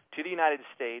Rica to the United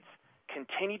States,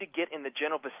 continued to get in the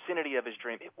general vicinity of his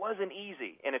dream. It wasn't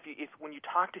easy. And if when you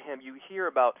talk to him, you hear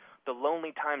about the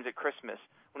lonely times at Christmas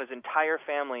when his entire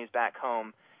family is back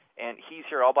home and he's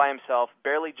here all by himself,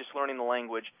 barely just learning the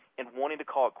language and wanting to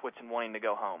call it quits and wanting to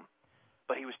go home.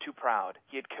 But he was too proud.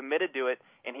 He had committed to it,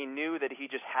 and he knew that he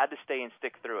just had to stay and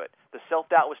stick through it. The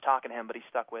self-doubt was talking to him, but he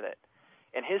stuck with it.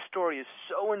 And his story is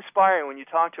so inspiring when you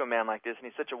talk to a man like this, and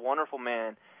he's such a wonderful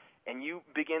man, and you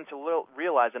begin to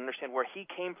realize and understand where he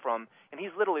came from. And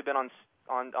he's literally been on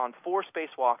 4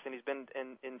 spacewalks, and he's been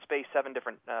in space 7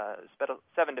 different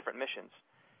missions.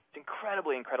 It's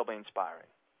incredibly, incredibly inspiring.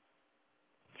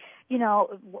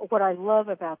 What I love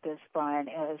about this, Brian,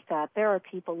 is that there are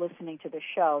people listening to the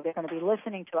show. They're going to be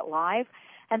listening to it live,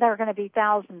 and there are going to be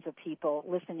thousands of people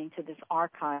listening to this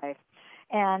archive.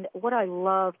 And what I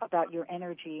love about your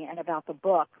energy and about the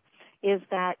book is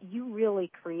that you really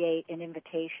create an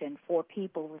invitation for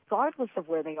people, regardless of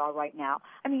where they are right now.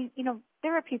 I mean,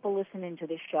 there are people listening to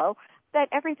this show that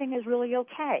everything is really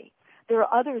okay. There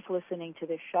are others listening to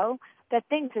this show that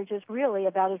things are just really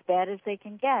about as bad as they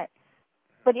can get.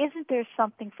 But isn't there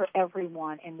something for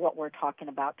everyone in what we're talking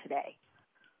about today?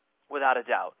 Without a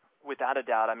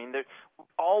doubt. I mean, we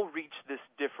all reach this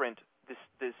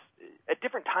at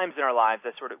different times in our lives.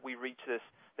 That sort of we reach this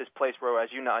place where, as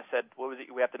you know, I said, what was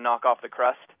it? We have to knock off the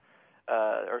crust,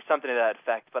 or something to that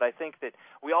effect. But I think that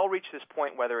we all reach this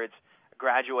point, whether it's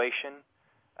graduation,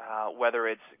 whether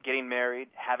it's getting married,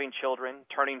 having children,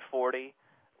 turning 40,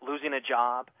 losing a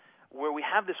job, where we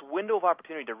have this window of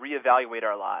opportunity to reevaluate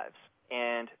our lives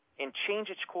and change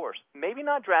its course. Maybe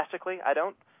not drastically. I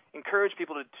don't encourage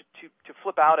people to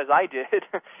flip out as I did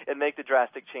and make the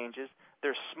drastic changes,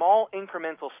 there's small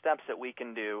incremental steps that we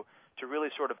can do to really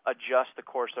sort of adjust the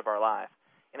course of our life.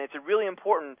 And it's really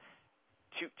important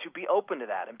to be open to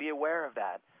that and be aware of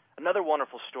that. Another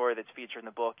wonderful story that's featured in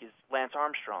the book is Lance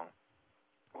Armstrong.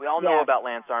 We all know about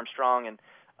Lance Armstrong, and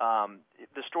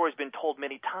the story's been told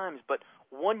many times, but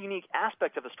one unique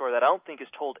aspect of the story that I don't think is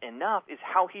told enough is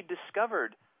how he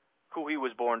discovered who he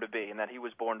was born to be, and that he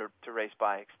was born to race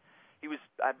bikes. He was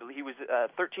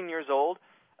 13 years old.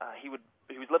 He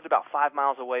lived about 5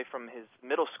 miles away from his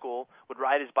middle school, would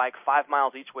ride his bike 5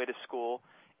 miles each way to school,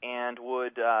 and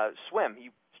would swim. He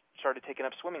started taking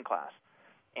up swimming class.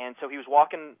 And so he was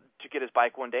walking to get his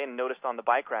bike one day and noticed on the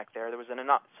bike rack there was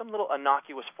some little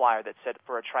innocuous flyer that said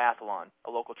for a triathlon,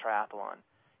 a local triathlon.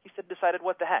 He decided,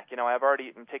 what the heck? I've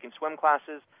already been taking swim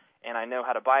classes, and I know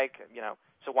how to bike,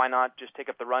 so why not just take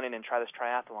up the running and try this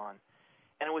triathlon?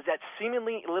 And it was that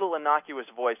seemingly little innocuous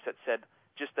voice that said,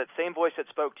 just that same voice that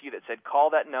spoke to you that said, call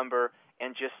that number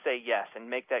and just say yes and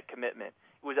make that commitment.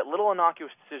 It was that little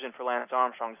innocuous decision for Lance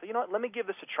Armstrong. So, let me give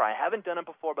this a try. I haven't done it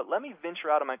before, but let me venture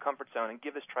out of my comfort zone and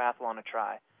give this triathlon a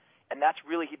try. And that's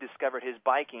really, he discovered his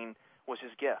biking was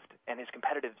his gift, and his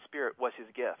competitive spirit was his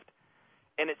gift.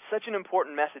 And it's such an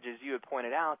important message, as you had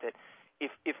pointed out, that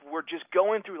if we're just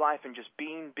going through life and just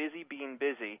being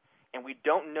busy, and we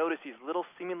don't notice these little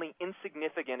seemingly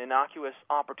insignificant, innocuous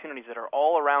opportunities that are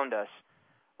all around us,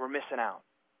 we're missing out.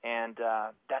 And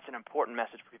that's an important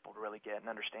message for people to really get and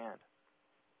understand.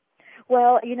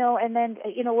 Well, and then,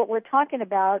 what we're talking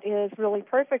about is really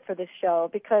perfect for this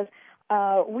show because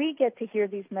we get to hear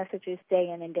these messages day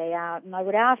in and day out. And I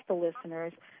would ask the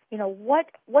listeners,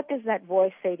 what does that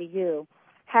voice say to you?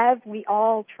 Have we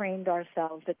all trained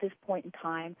ourselves at this point in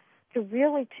time to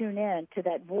really tune in to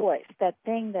that voice, that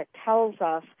thing that tells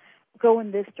us, go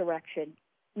in this direction?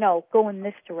 No, go in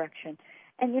this direction.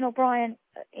 And, Brian,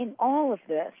 in all of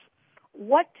this,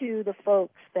 what do the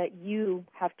folks that you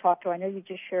have talked to, I know you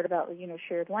just shared about,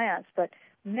 shared Lance, but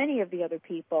many of the other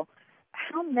people,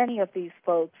 how many of these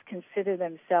folks consider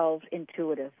themselves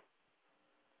intuitive?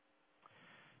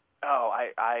 Oh,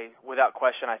 I without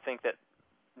question, I think that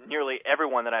nearly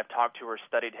everyone that I've talked to or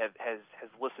studied has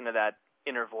listened to that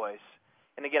inner voice.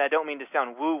 And again, I don't mean to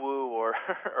sound woo-woo or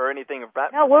anything of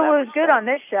that. No, woo-woo is good on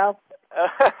this show.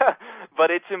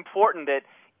 But it's important that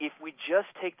if we just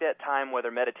take that time, whether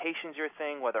meditation's your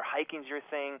thing, whether hiking's your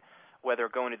thing, whether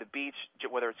going to the beach,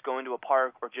 whether it's going to a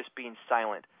park or just being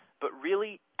silent, but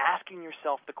really asking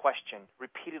yourself the question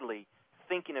repeatedly,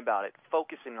 thinking about it,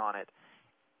 focusing on it,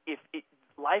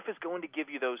 life is going to give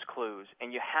you those clues,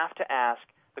 and you have to ask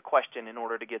the question in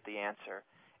order to get the answer.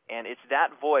 And it's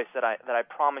that voice that I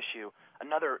promise you.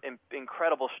 Another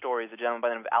incredible story is a gentleman by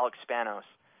the name of Alex Spanos,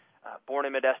 born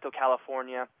in Modesto,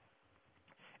 California.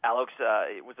 Alex,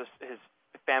 his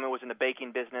family was in the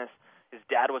baking business. His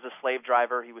dad was a slave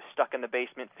driver. He was stuck in the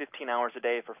basement 15 hours a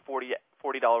day for $40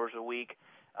 a week.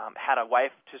 Had a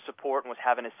wife to support and was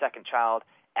having his second child.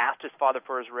 Asked his father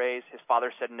for his raise. His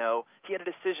father said no. He had a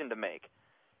decision to make.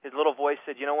 His little voice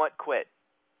said, you know what, quit.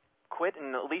 Quit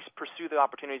and at least pursue the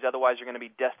opportunities, otherwise you're going to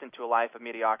be destined to a life of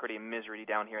mediocrity and misery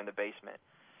down here in the basement.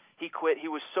 He quit. He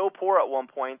was so poor at one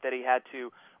point that he had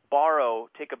to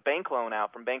take a bank loan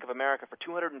out from Bank of America for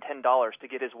 $210 to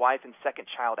get his wife and second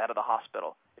child out of the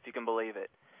hospital, if you can believe it.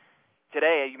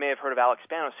 Today, you may have heard of Alex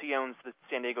Spanos. He owns the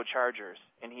San Diego Chargers,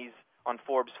 and he's on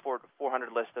Forbes'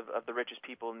 400 list of the richest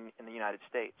people in the United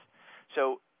States.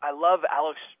 So I love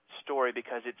Alex's story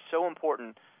because it's so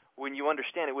important when you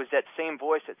understand it was that same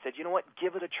voice that said, you know what,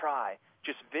 give it a try.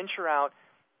 Just venture out,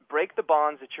 break the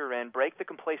bonds that you're in, break the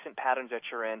complacent patterns that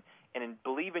you're in, and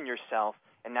believe in yourself,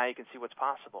 and now you can see what's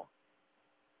possible.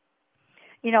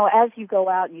 As you go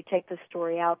out and you take this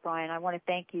story out, Brian, I want to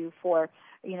thank you for,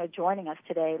 joining us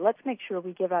today. Let's make sure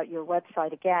we give out your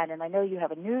website again. And I know you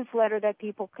have a newsletter that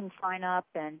people can sign up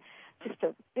and just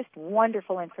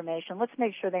wonderful information. Let's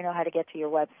make sure they know how to get to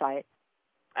your website.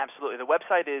 Absolutely. The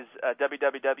website is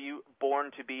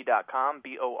www.borntobe.com,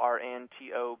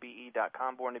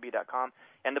 BORNTOBE.com, borntobe.com.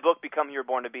 And the book, Become Your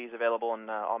Born to Be, is available in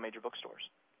all major bookstores.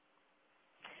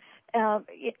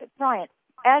 Brian,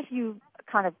 as you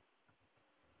kind of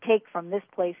take from this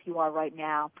place you are right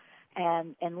now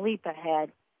and leap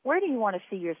ahead, where do you want to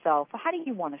see yourself? How do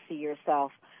you want to see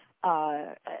yourself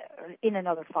in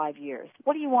another 5 years?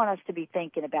 What do you want us to be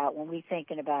thinking about when we're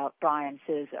thinking about Brian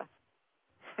Souza?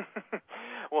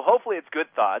 Well, hopefully it's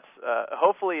good thoughts.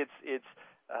 Hopefully it's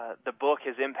the book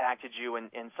has impacted you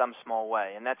in some small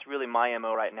way, and that's really my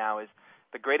MO right now. Is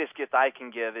the greatest gift I can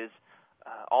give is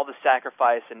all the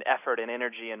sacrifice and effort and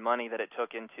energy and money that it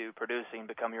took into producing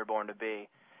Become Your Born to Be.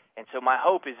 And so my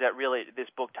hope is that really this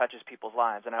book touches people's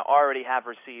lives, and I already have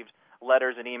received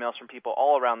letters and emails from people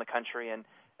all around the country and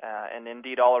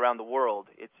indeed all around the world.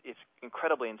 It's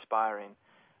incredibly inspiring.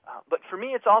 But for me,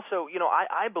 it's also,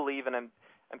 I believe, and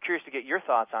I'm curious to get your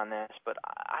thoughts on this, but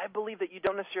I believe that you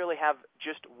don't necessarily have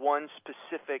just one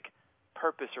specific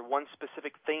purpose or one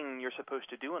specific thing you're supposed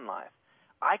to do in life.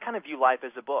 I kind of view life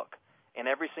as a book, and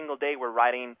every single day we're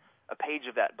writing a page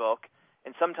of that book,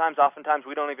 and oftentimes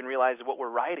we don't even realize what we're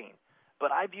writing.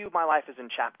 But I view my life as in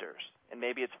chapters, and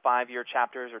maybe it's 5-year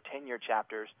chapters or 10-year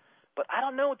chapters, but I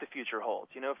don't know what the future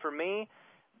holds. For me,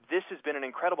 this has been an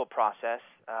incredible process,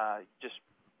 just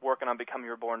working on becoming who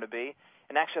you're born to be.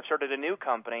 And actually, I've started a new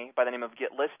company by the name of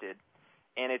Get Listed,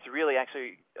 and it's really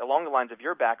actually along the lines of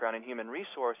your background in human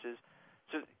resources.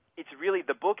 So it's really,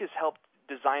 the book is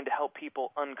designed to help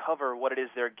people uncover what it is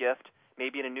their gift,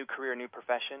 maybe in a new career, a new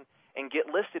profession. And Get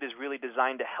Listed is really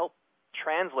designed to help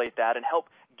translate that and help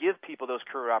give people those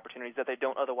career opportunities that they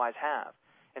don't otherwise have.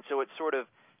 And so it's sort of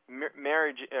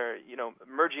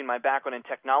merging my background in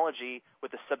technology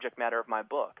with the subject matter of my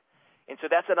book. And so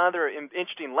that's another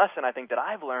interesting lesson I think that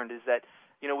I've learned is that,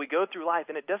 we go through life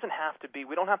and it doesn't have to be,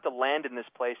 we don't have to land in this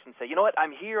place and say, you know what,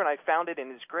 I'm here and I found it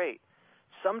and it's great.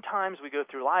 Sometimes we go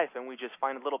through life and we just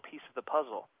find a little piece of the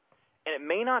puzzle. And it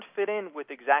may not fit in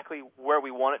with exactly where we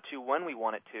want it to, when we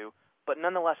want it to, but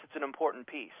nonetheless it's an important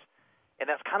piece. And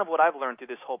that's kind of what I've learned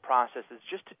through this whole process is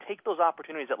just to take those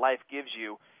opportunities that life gives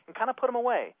you and kind of put them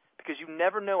away because you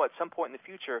never know at some point in the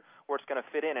future where it's going to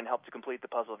fit in and help to complete the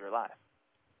puzzle of your life.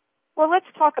 Well, let's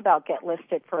talk about Get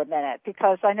Listed for a minute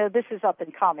because I know this is up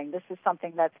and coming. This is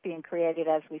something that's being created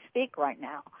as we speak right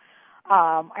now.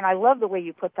 And I love the way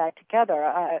you put that together.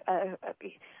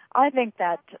 I think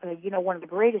that, one of the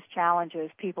greatest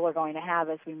challenges people are going to have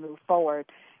as we move forward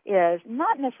is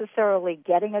not necessarily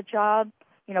getting a job,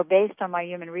 based on my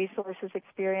human resources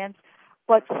experience,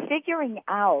 but figuring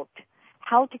out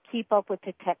how to keep up with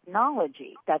the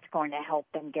technology that's going to help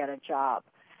them get a job.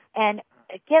 And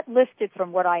Get Listed,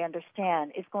 from what I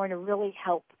understand, is going to really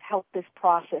help this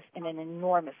process in an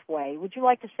enormous way. Would you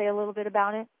like to say a little bit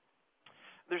about it?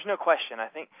 There's no question. I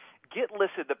think Get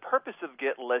Listed, the purpose of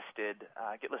Get Listed,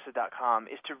 getlisted.com,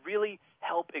 is to really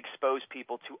help expose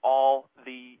people to all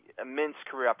the immense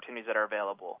career opportunities that are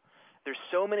available. There's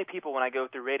so many people when I go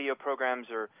through radio programs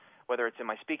or whether it's in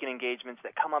my speaking engagements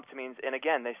that come up to me and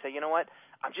again, they say, you know what,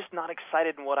 I'm just not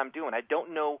excited in what I'm doing. I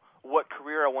don't know what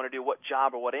career I want to do, what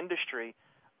job or what industry.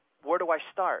 Where do I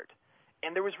start?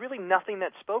 And there was really nothing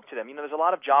that spoke to them. There's a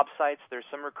lot of job sites, there's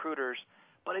some recruiters,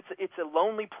 but it's a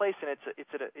lonely place and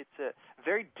it's a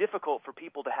very difficult for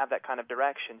people to have that kind of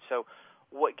direction. So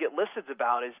what Get Listed's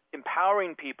about is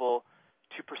empowering people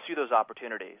to pursue those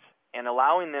opportunities and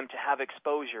allowing them to have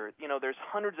exposure. There's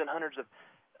hundreds and hundreds of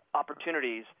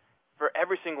opportunities for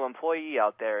every single employee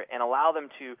out there and allow them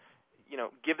to,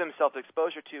 give themselves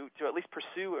exposure to at least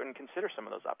pursue and consider some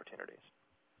of those opportunities.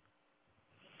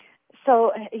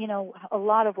 So, a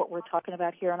lot of what we're talking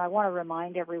about here, and I want to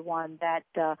remind everyone that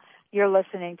you're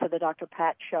listening to the Dr.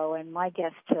 Pat Show, and my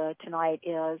guest tonight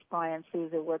is Brian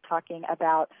Souza. We're talking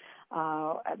about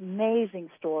amazing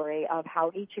story of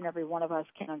how each and every one of us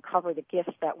can uncover the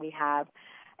gifts that we have.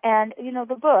 And,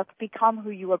 the book, Become Who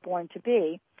You Were Born to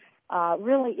Be,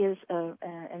 really is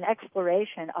an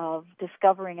exploration of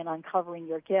discovering and uncovering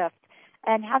your gift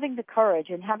and having the courage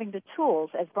and having the tools,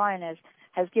 as Brian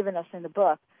has given us in the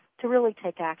book, to really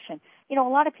take action. A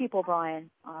lot of people, Brian,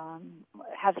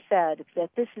 have said that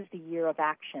this is the year of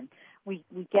action. We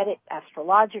get it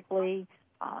astrologically.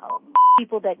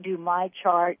 People that do my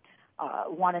chart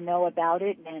want to know about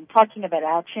it. And talking about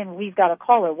action, we've got a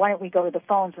caller. Why don't we go to the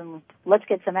phones and let's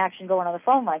get some action going on the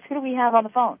phone lines. Who do we have on the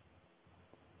phone?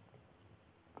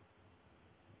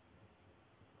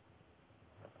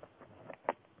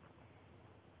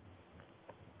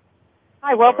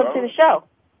 Hi, welcome to the show.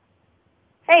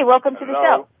 Hey, welcome to the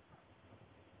show.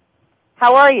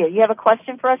 How are you? You have a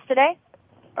question for us today?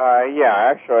 Yeah,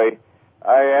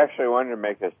 I actually wanted to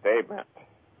make a statement.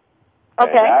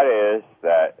 Okay. And that is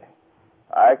that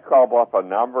I called up a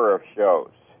number of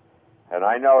shows, and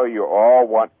I know you all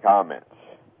want comments.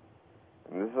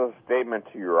 And this is a statement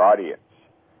to your audience.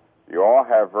 You all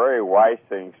have very wise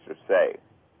things to say,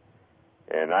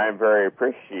 and I'm very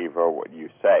appreciative of what you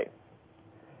say.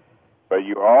 But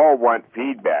you all want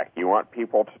feedback. You want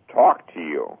people to talk to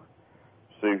you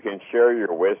so you can share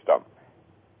your wisdom.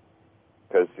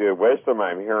 Because the wisdom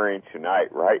I'm hearing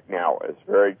tonight, right now, is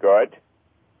very good.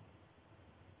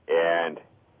 And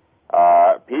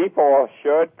people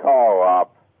should call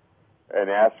up and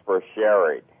ask for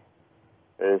sharing.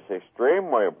 It is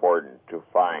extremely important to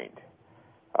find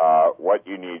what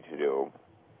you need to do.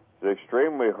 It's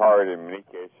extremely hard in many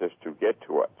cases to get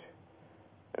to it.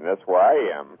 and that's where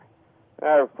I am. And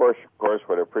I, of course,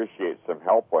 would appreciate some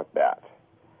help with that.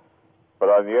 But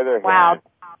on the other hand,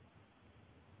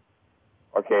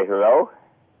 okay, hello?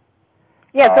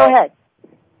 Yeah, go ahead.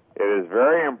 It is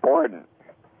very important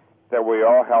that we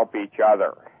all help each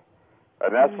other.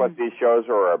 And that's what these shows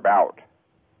are about.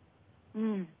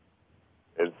 And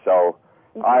so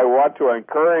I want to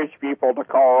encourage people to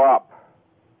call up.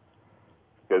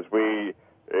 Because the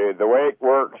way it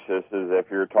works is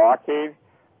if you're talking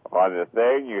on the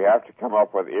thing, you have to come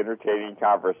up with entertaining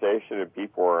conversation, and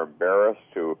people are embarrassed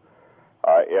to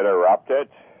interrupt it.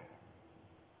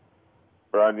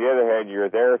 But on the other hand, you're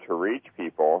there to reach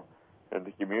people and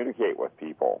to communicate with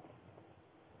people.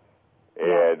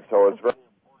 And so it's very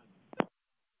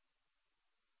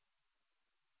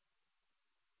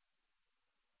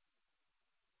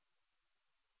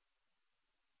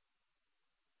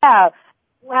Yeah.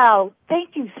 Wow.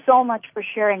 Thank you so much for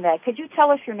sharing that. Could you tell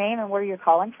us your name and where you're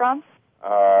calling from?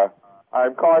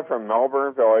 I'm calling from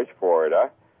Melbourne Village,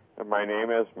 Florida, and my name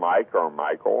is Mike or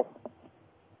Michael.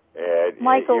 And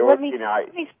Michael,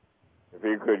 if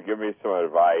you could give me some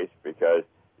advice, because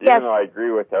even though I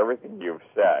agree with everything you've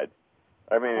said,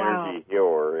 I'm an energy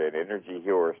healer, and energy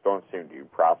healers don't seem to be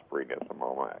prospering at the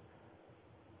moment.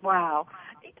 Wow.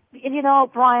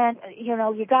 And Brian,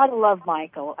 you got to love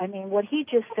Michael. I mean, what he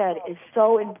just said is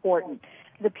so important.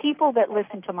 The people that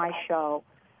listen to my show,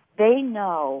 they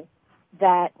know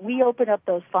that we open up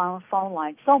those phone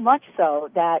lines, so much so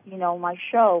that,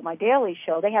 my daily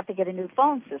show, they have to get a new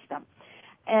phone system.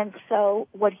 And so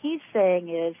what he's saying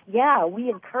is, we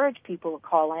encourage people to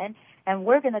call in, and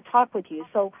we're going to talk with you.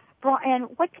 So, Brian,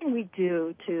 what can we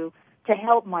do to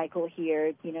help Michael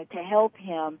here, to help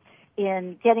him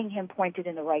in getting him pointed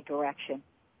in the right direction?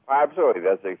 Absolutely.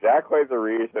 That's exactly the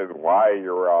reason why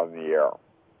you're on the air.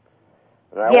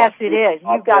 Yes, it is.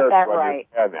 You got that right.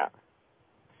 That.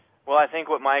 Well, I think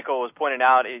what Michael was pointing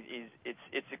out is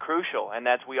it's crucial, and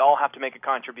that's we all have to make a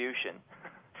contribution.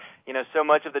 So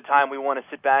much of the time we want to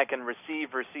sit back and receive.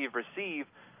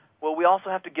 Well, we also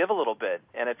have to give a little bit,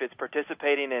 and if it's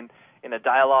participating in a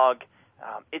dialogue,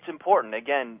 it's important.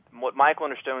 Again, what Michael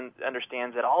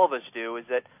understands that all of us do is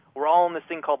that we're all in this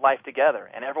thing called life together,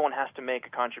 and everyone has to make a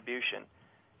contribution.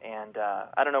 And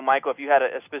I don't know, Michael, if you had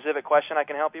a specific question I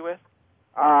can help you with?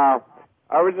 I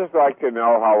would just like to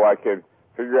know how I can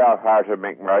figure out how to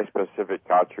make my specific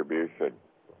contribution.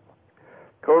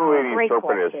 Kundalini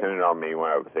Serpent is hinted on me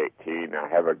when I was 18. I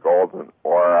have a golden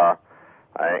aura,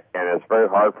 and it's very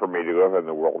hard for me to live in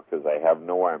the world because I have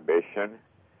no ambition.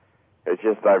 It's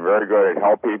just I'm very good at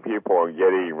helping people and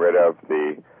getting rid of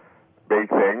the big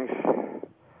things,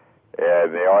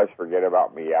 and they always forget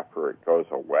about me after it goes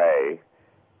away,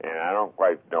 and I don't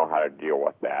quite know how to deal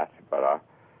with that, but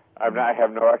I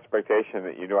have no expectation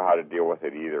that you know how to deal with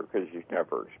it either because you've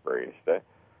never experienced it.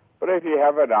 But if you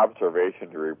have an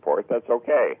observation to report, that's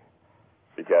okay,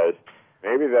 because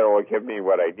maybe that will give me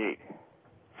what I need.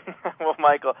 Well,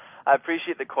 Michael, I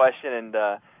appreciate the question, and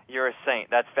you're a saint.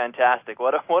 That's fantastic.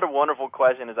 What a wonderful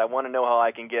question is I want to know how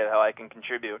I can give, how I can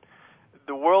contribute.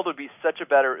 The world would be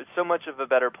so much of a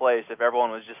better place if everyone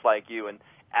was just like you and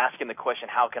asking the question,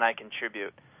 how can I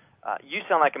contribute? You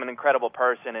sound like I'm an incredible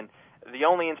person, and the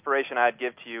only inspiration I'd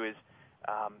give to you is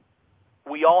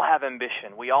we all have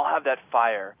ambition. We all have that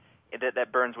fire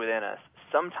that burns within us.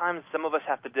 Sometimes some of us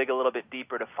have to dig a little bit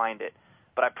deeper to find it,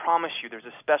 but I promise you there's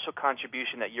a special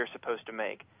contribution that you're supposed to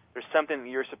make. There's something that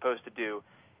you're supposed to do,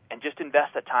 and just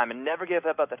invest that time and never give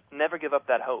up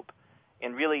that hope.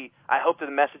 And really, I hope that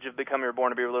the message of Become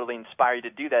Reborn to be literally inspire you to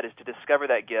do that is to discover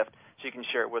that gift so you can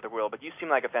share it with the world. But you seem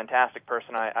like a fantastic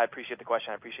person. I appreciate the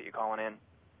question. I appreciate you calling in.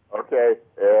 Okay,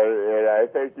 and I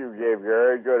think you gave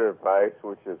very good advice,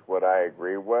 which is what I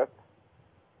agree with.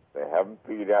 They haven't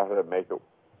figured out how to make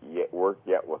it work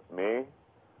yet with me.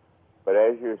 But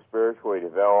as you spiritually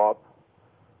develop,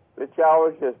 the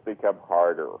challenges become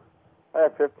harder. I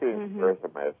have 15 years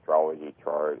in my astrology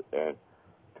chart and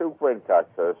 2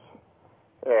 quincunxes.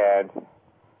 And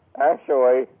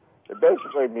actually, it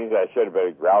basically means I should have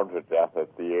been grounded to death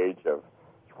at the age of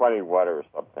 21 or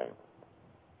something.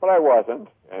 But I wasn't,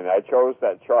 and I chose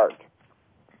that chart.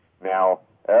 Now,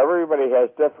 everybody has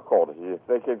difficulties. If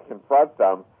they can confront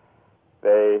them,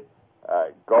 they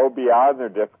go beyond their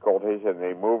difficulties and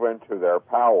they move into their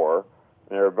power,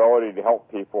 their ability to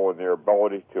help people, and their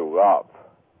ability to love.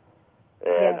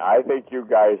 And I think you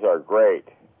guys are great,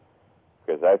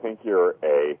 because I think you're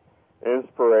a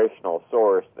inspirational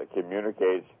source that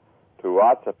communicates to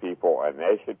lots of people, and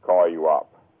they should call you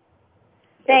up.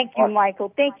 Thank you,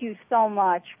 Michael. Thank you so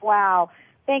much. Wow.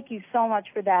 Thank you so much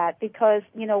for that, because,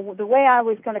 the way I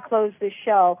was going to close this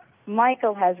show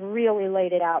Michael has really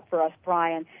laid it out for us,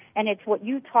 Brian, and it's what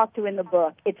you talk to in the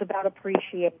book. It's about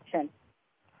appreciation.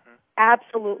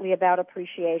 Absolutely about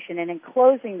appreciation. And in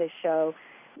closing the show,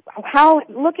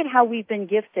 look at how we've been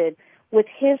gifted with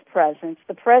his presence,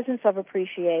 the presence of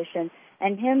appreciation,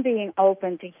 and him being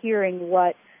open to hearing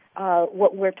what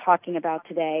we're talking about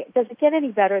today. Does it get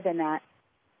any better than that?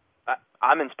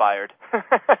 I'm inspired.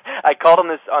 I called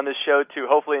on this show to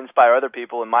hopefully inspire other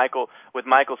people, and with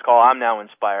Michael's call, I'm now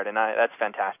inspired, and that's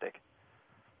fantastic.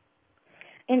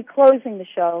 In closing the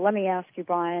show, let me ask you,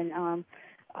 Brian,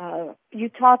 you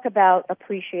talk about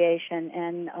appreciation,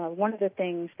 and one of the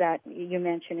things that you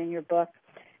mention in your book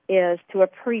is to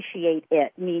appreciate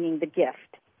it, meaning the gift.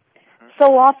 Mm-hmm.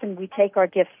 So often we take our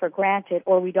gifts for granted,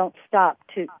 or we don't stop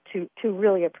to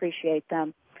really appreciate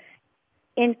them.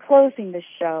 In closing the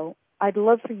show, I'd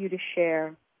love for you to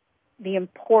share the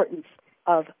importance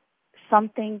of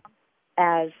something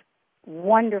as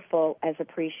wonderful as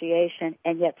appreciation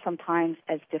and yet sometimes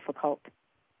as difficult.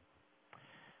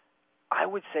 I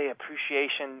would say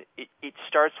appreciation, it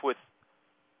starts with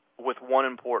one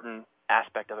important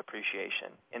aspect of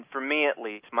appreciation. And for me at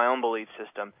least, my own belief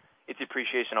system, it's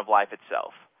appreciation of life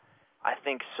itself. I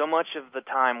think so much of the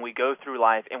time we go through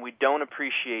life and we don't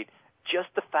appreciate just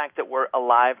the fact that we're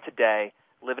alive today,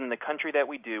 living in the country that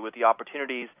we do with the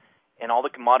opportunities and all the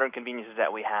modern conveniences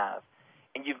that we have.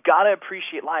 And you've got to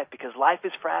appreciate life because life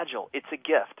is fragile. It's a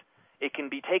gift. It can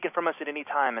be taken from us at any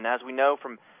time. And as we know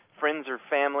from friends or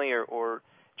family or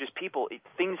just people,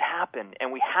 things happen.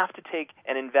 And we have to take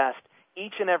and invest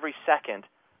each and every second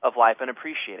of life and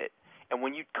appreciate it. And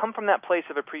when you come from that place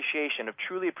of appreciation, of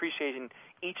truly appreciating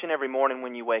each and every morning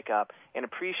when you wake up and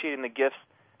appreciating the gifts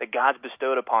that God's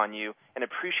bestowed upon you and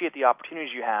appreciate the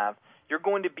opportunities you have, you're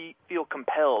going to feel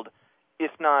compelled,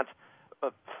 if not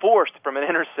forced from an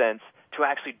inner sense, to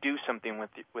actually do something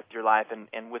with your life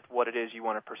and with what it is you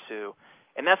want to pursue.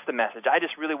 And that's the message. I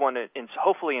just really want to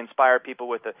hopefully inspire people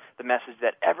with the message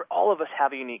that all of us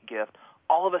have a unique gift.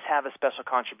 All of us have a special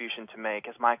contribution to make,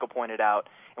 as Michael pointed out,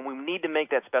 and we need to make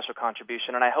that special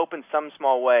contribution. And I hope in some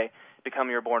small way, Become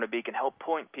You're Born to Be can help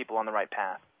point people on the right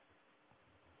path.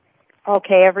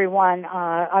 Okay, everyone,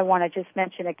 I want to just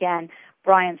mention again,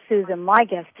 Brian Souza, my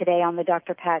guest today on the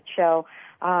Dr. Pat Show.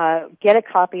 Get a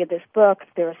copy of this book.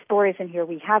 There are stories in here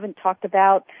we haven't talked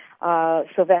about,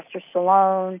 Sylvester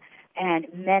Stallone, and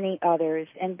many others.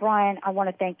 And Brian, I want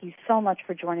to thank you so much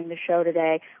for joining the show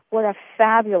today. What a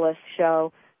fabulous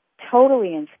show,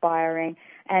 totally inspiring.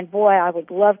 And boy, I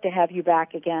would love to have you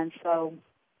back again. So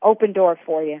open door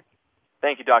for you.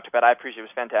 Thank you, Dr. Pat. I appreciate it. It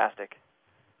was fantastic.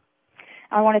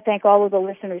 I want to thank all of the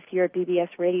listeners here at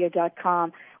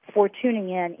bbsradio.com for tuning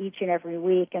in each and every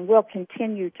week, and we'll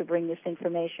continue to bring this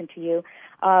information to you.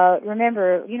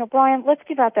 Remember, Brian, let's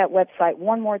give out that website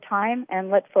one more time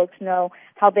and let folks know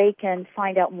how they can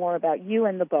find out more about you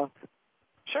and the book.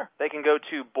 Sure. They can go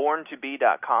to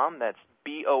borntobe.com. That's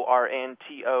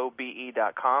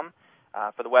BORNTOBE.com.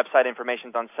 For the website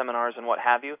information on seminars and what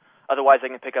have you. Otherwise, they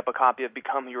can pick up a copy of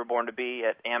Become You Were Born to Be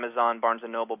at Amazon, Barnes &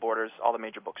 Noble, Borders, all the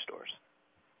major bookstores.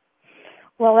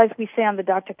 Well, as we say on the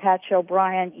Dr. Pat Show,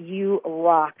 Brian, you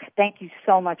rock. Thank you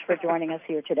so much for joining us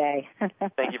here today.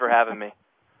 Thank you for having me.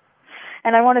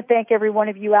 And I want to thank every one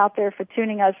of you out there for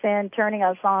tuning us in, turning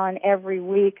us on every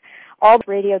week,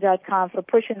 allradio.com for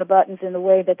pushing the buttons in the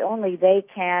way that only they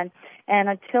can. And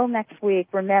until next week,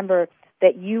 remember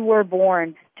that you were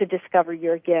born to discover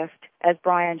your gift. As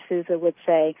Brian Souza would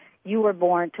say, you were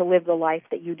born to live the life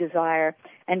that you desire.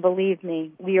 And believe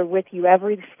me, we are with you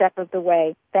every step of the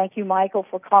way. Thank you, Michael,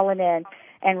 for calling in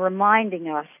and reminding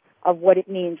us of what it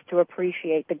means to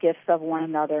appreciate the gifts of one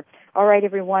another. All right,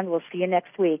 everyone, we'll see you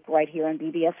next week right here on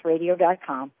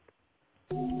bbsradio.com.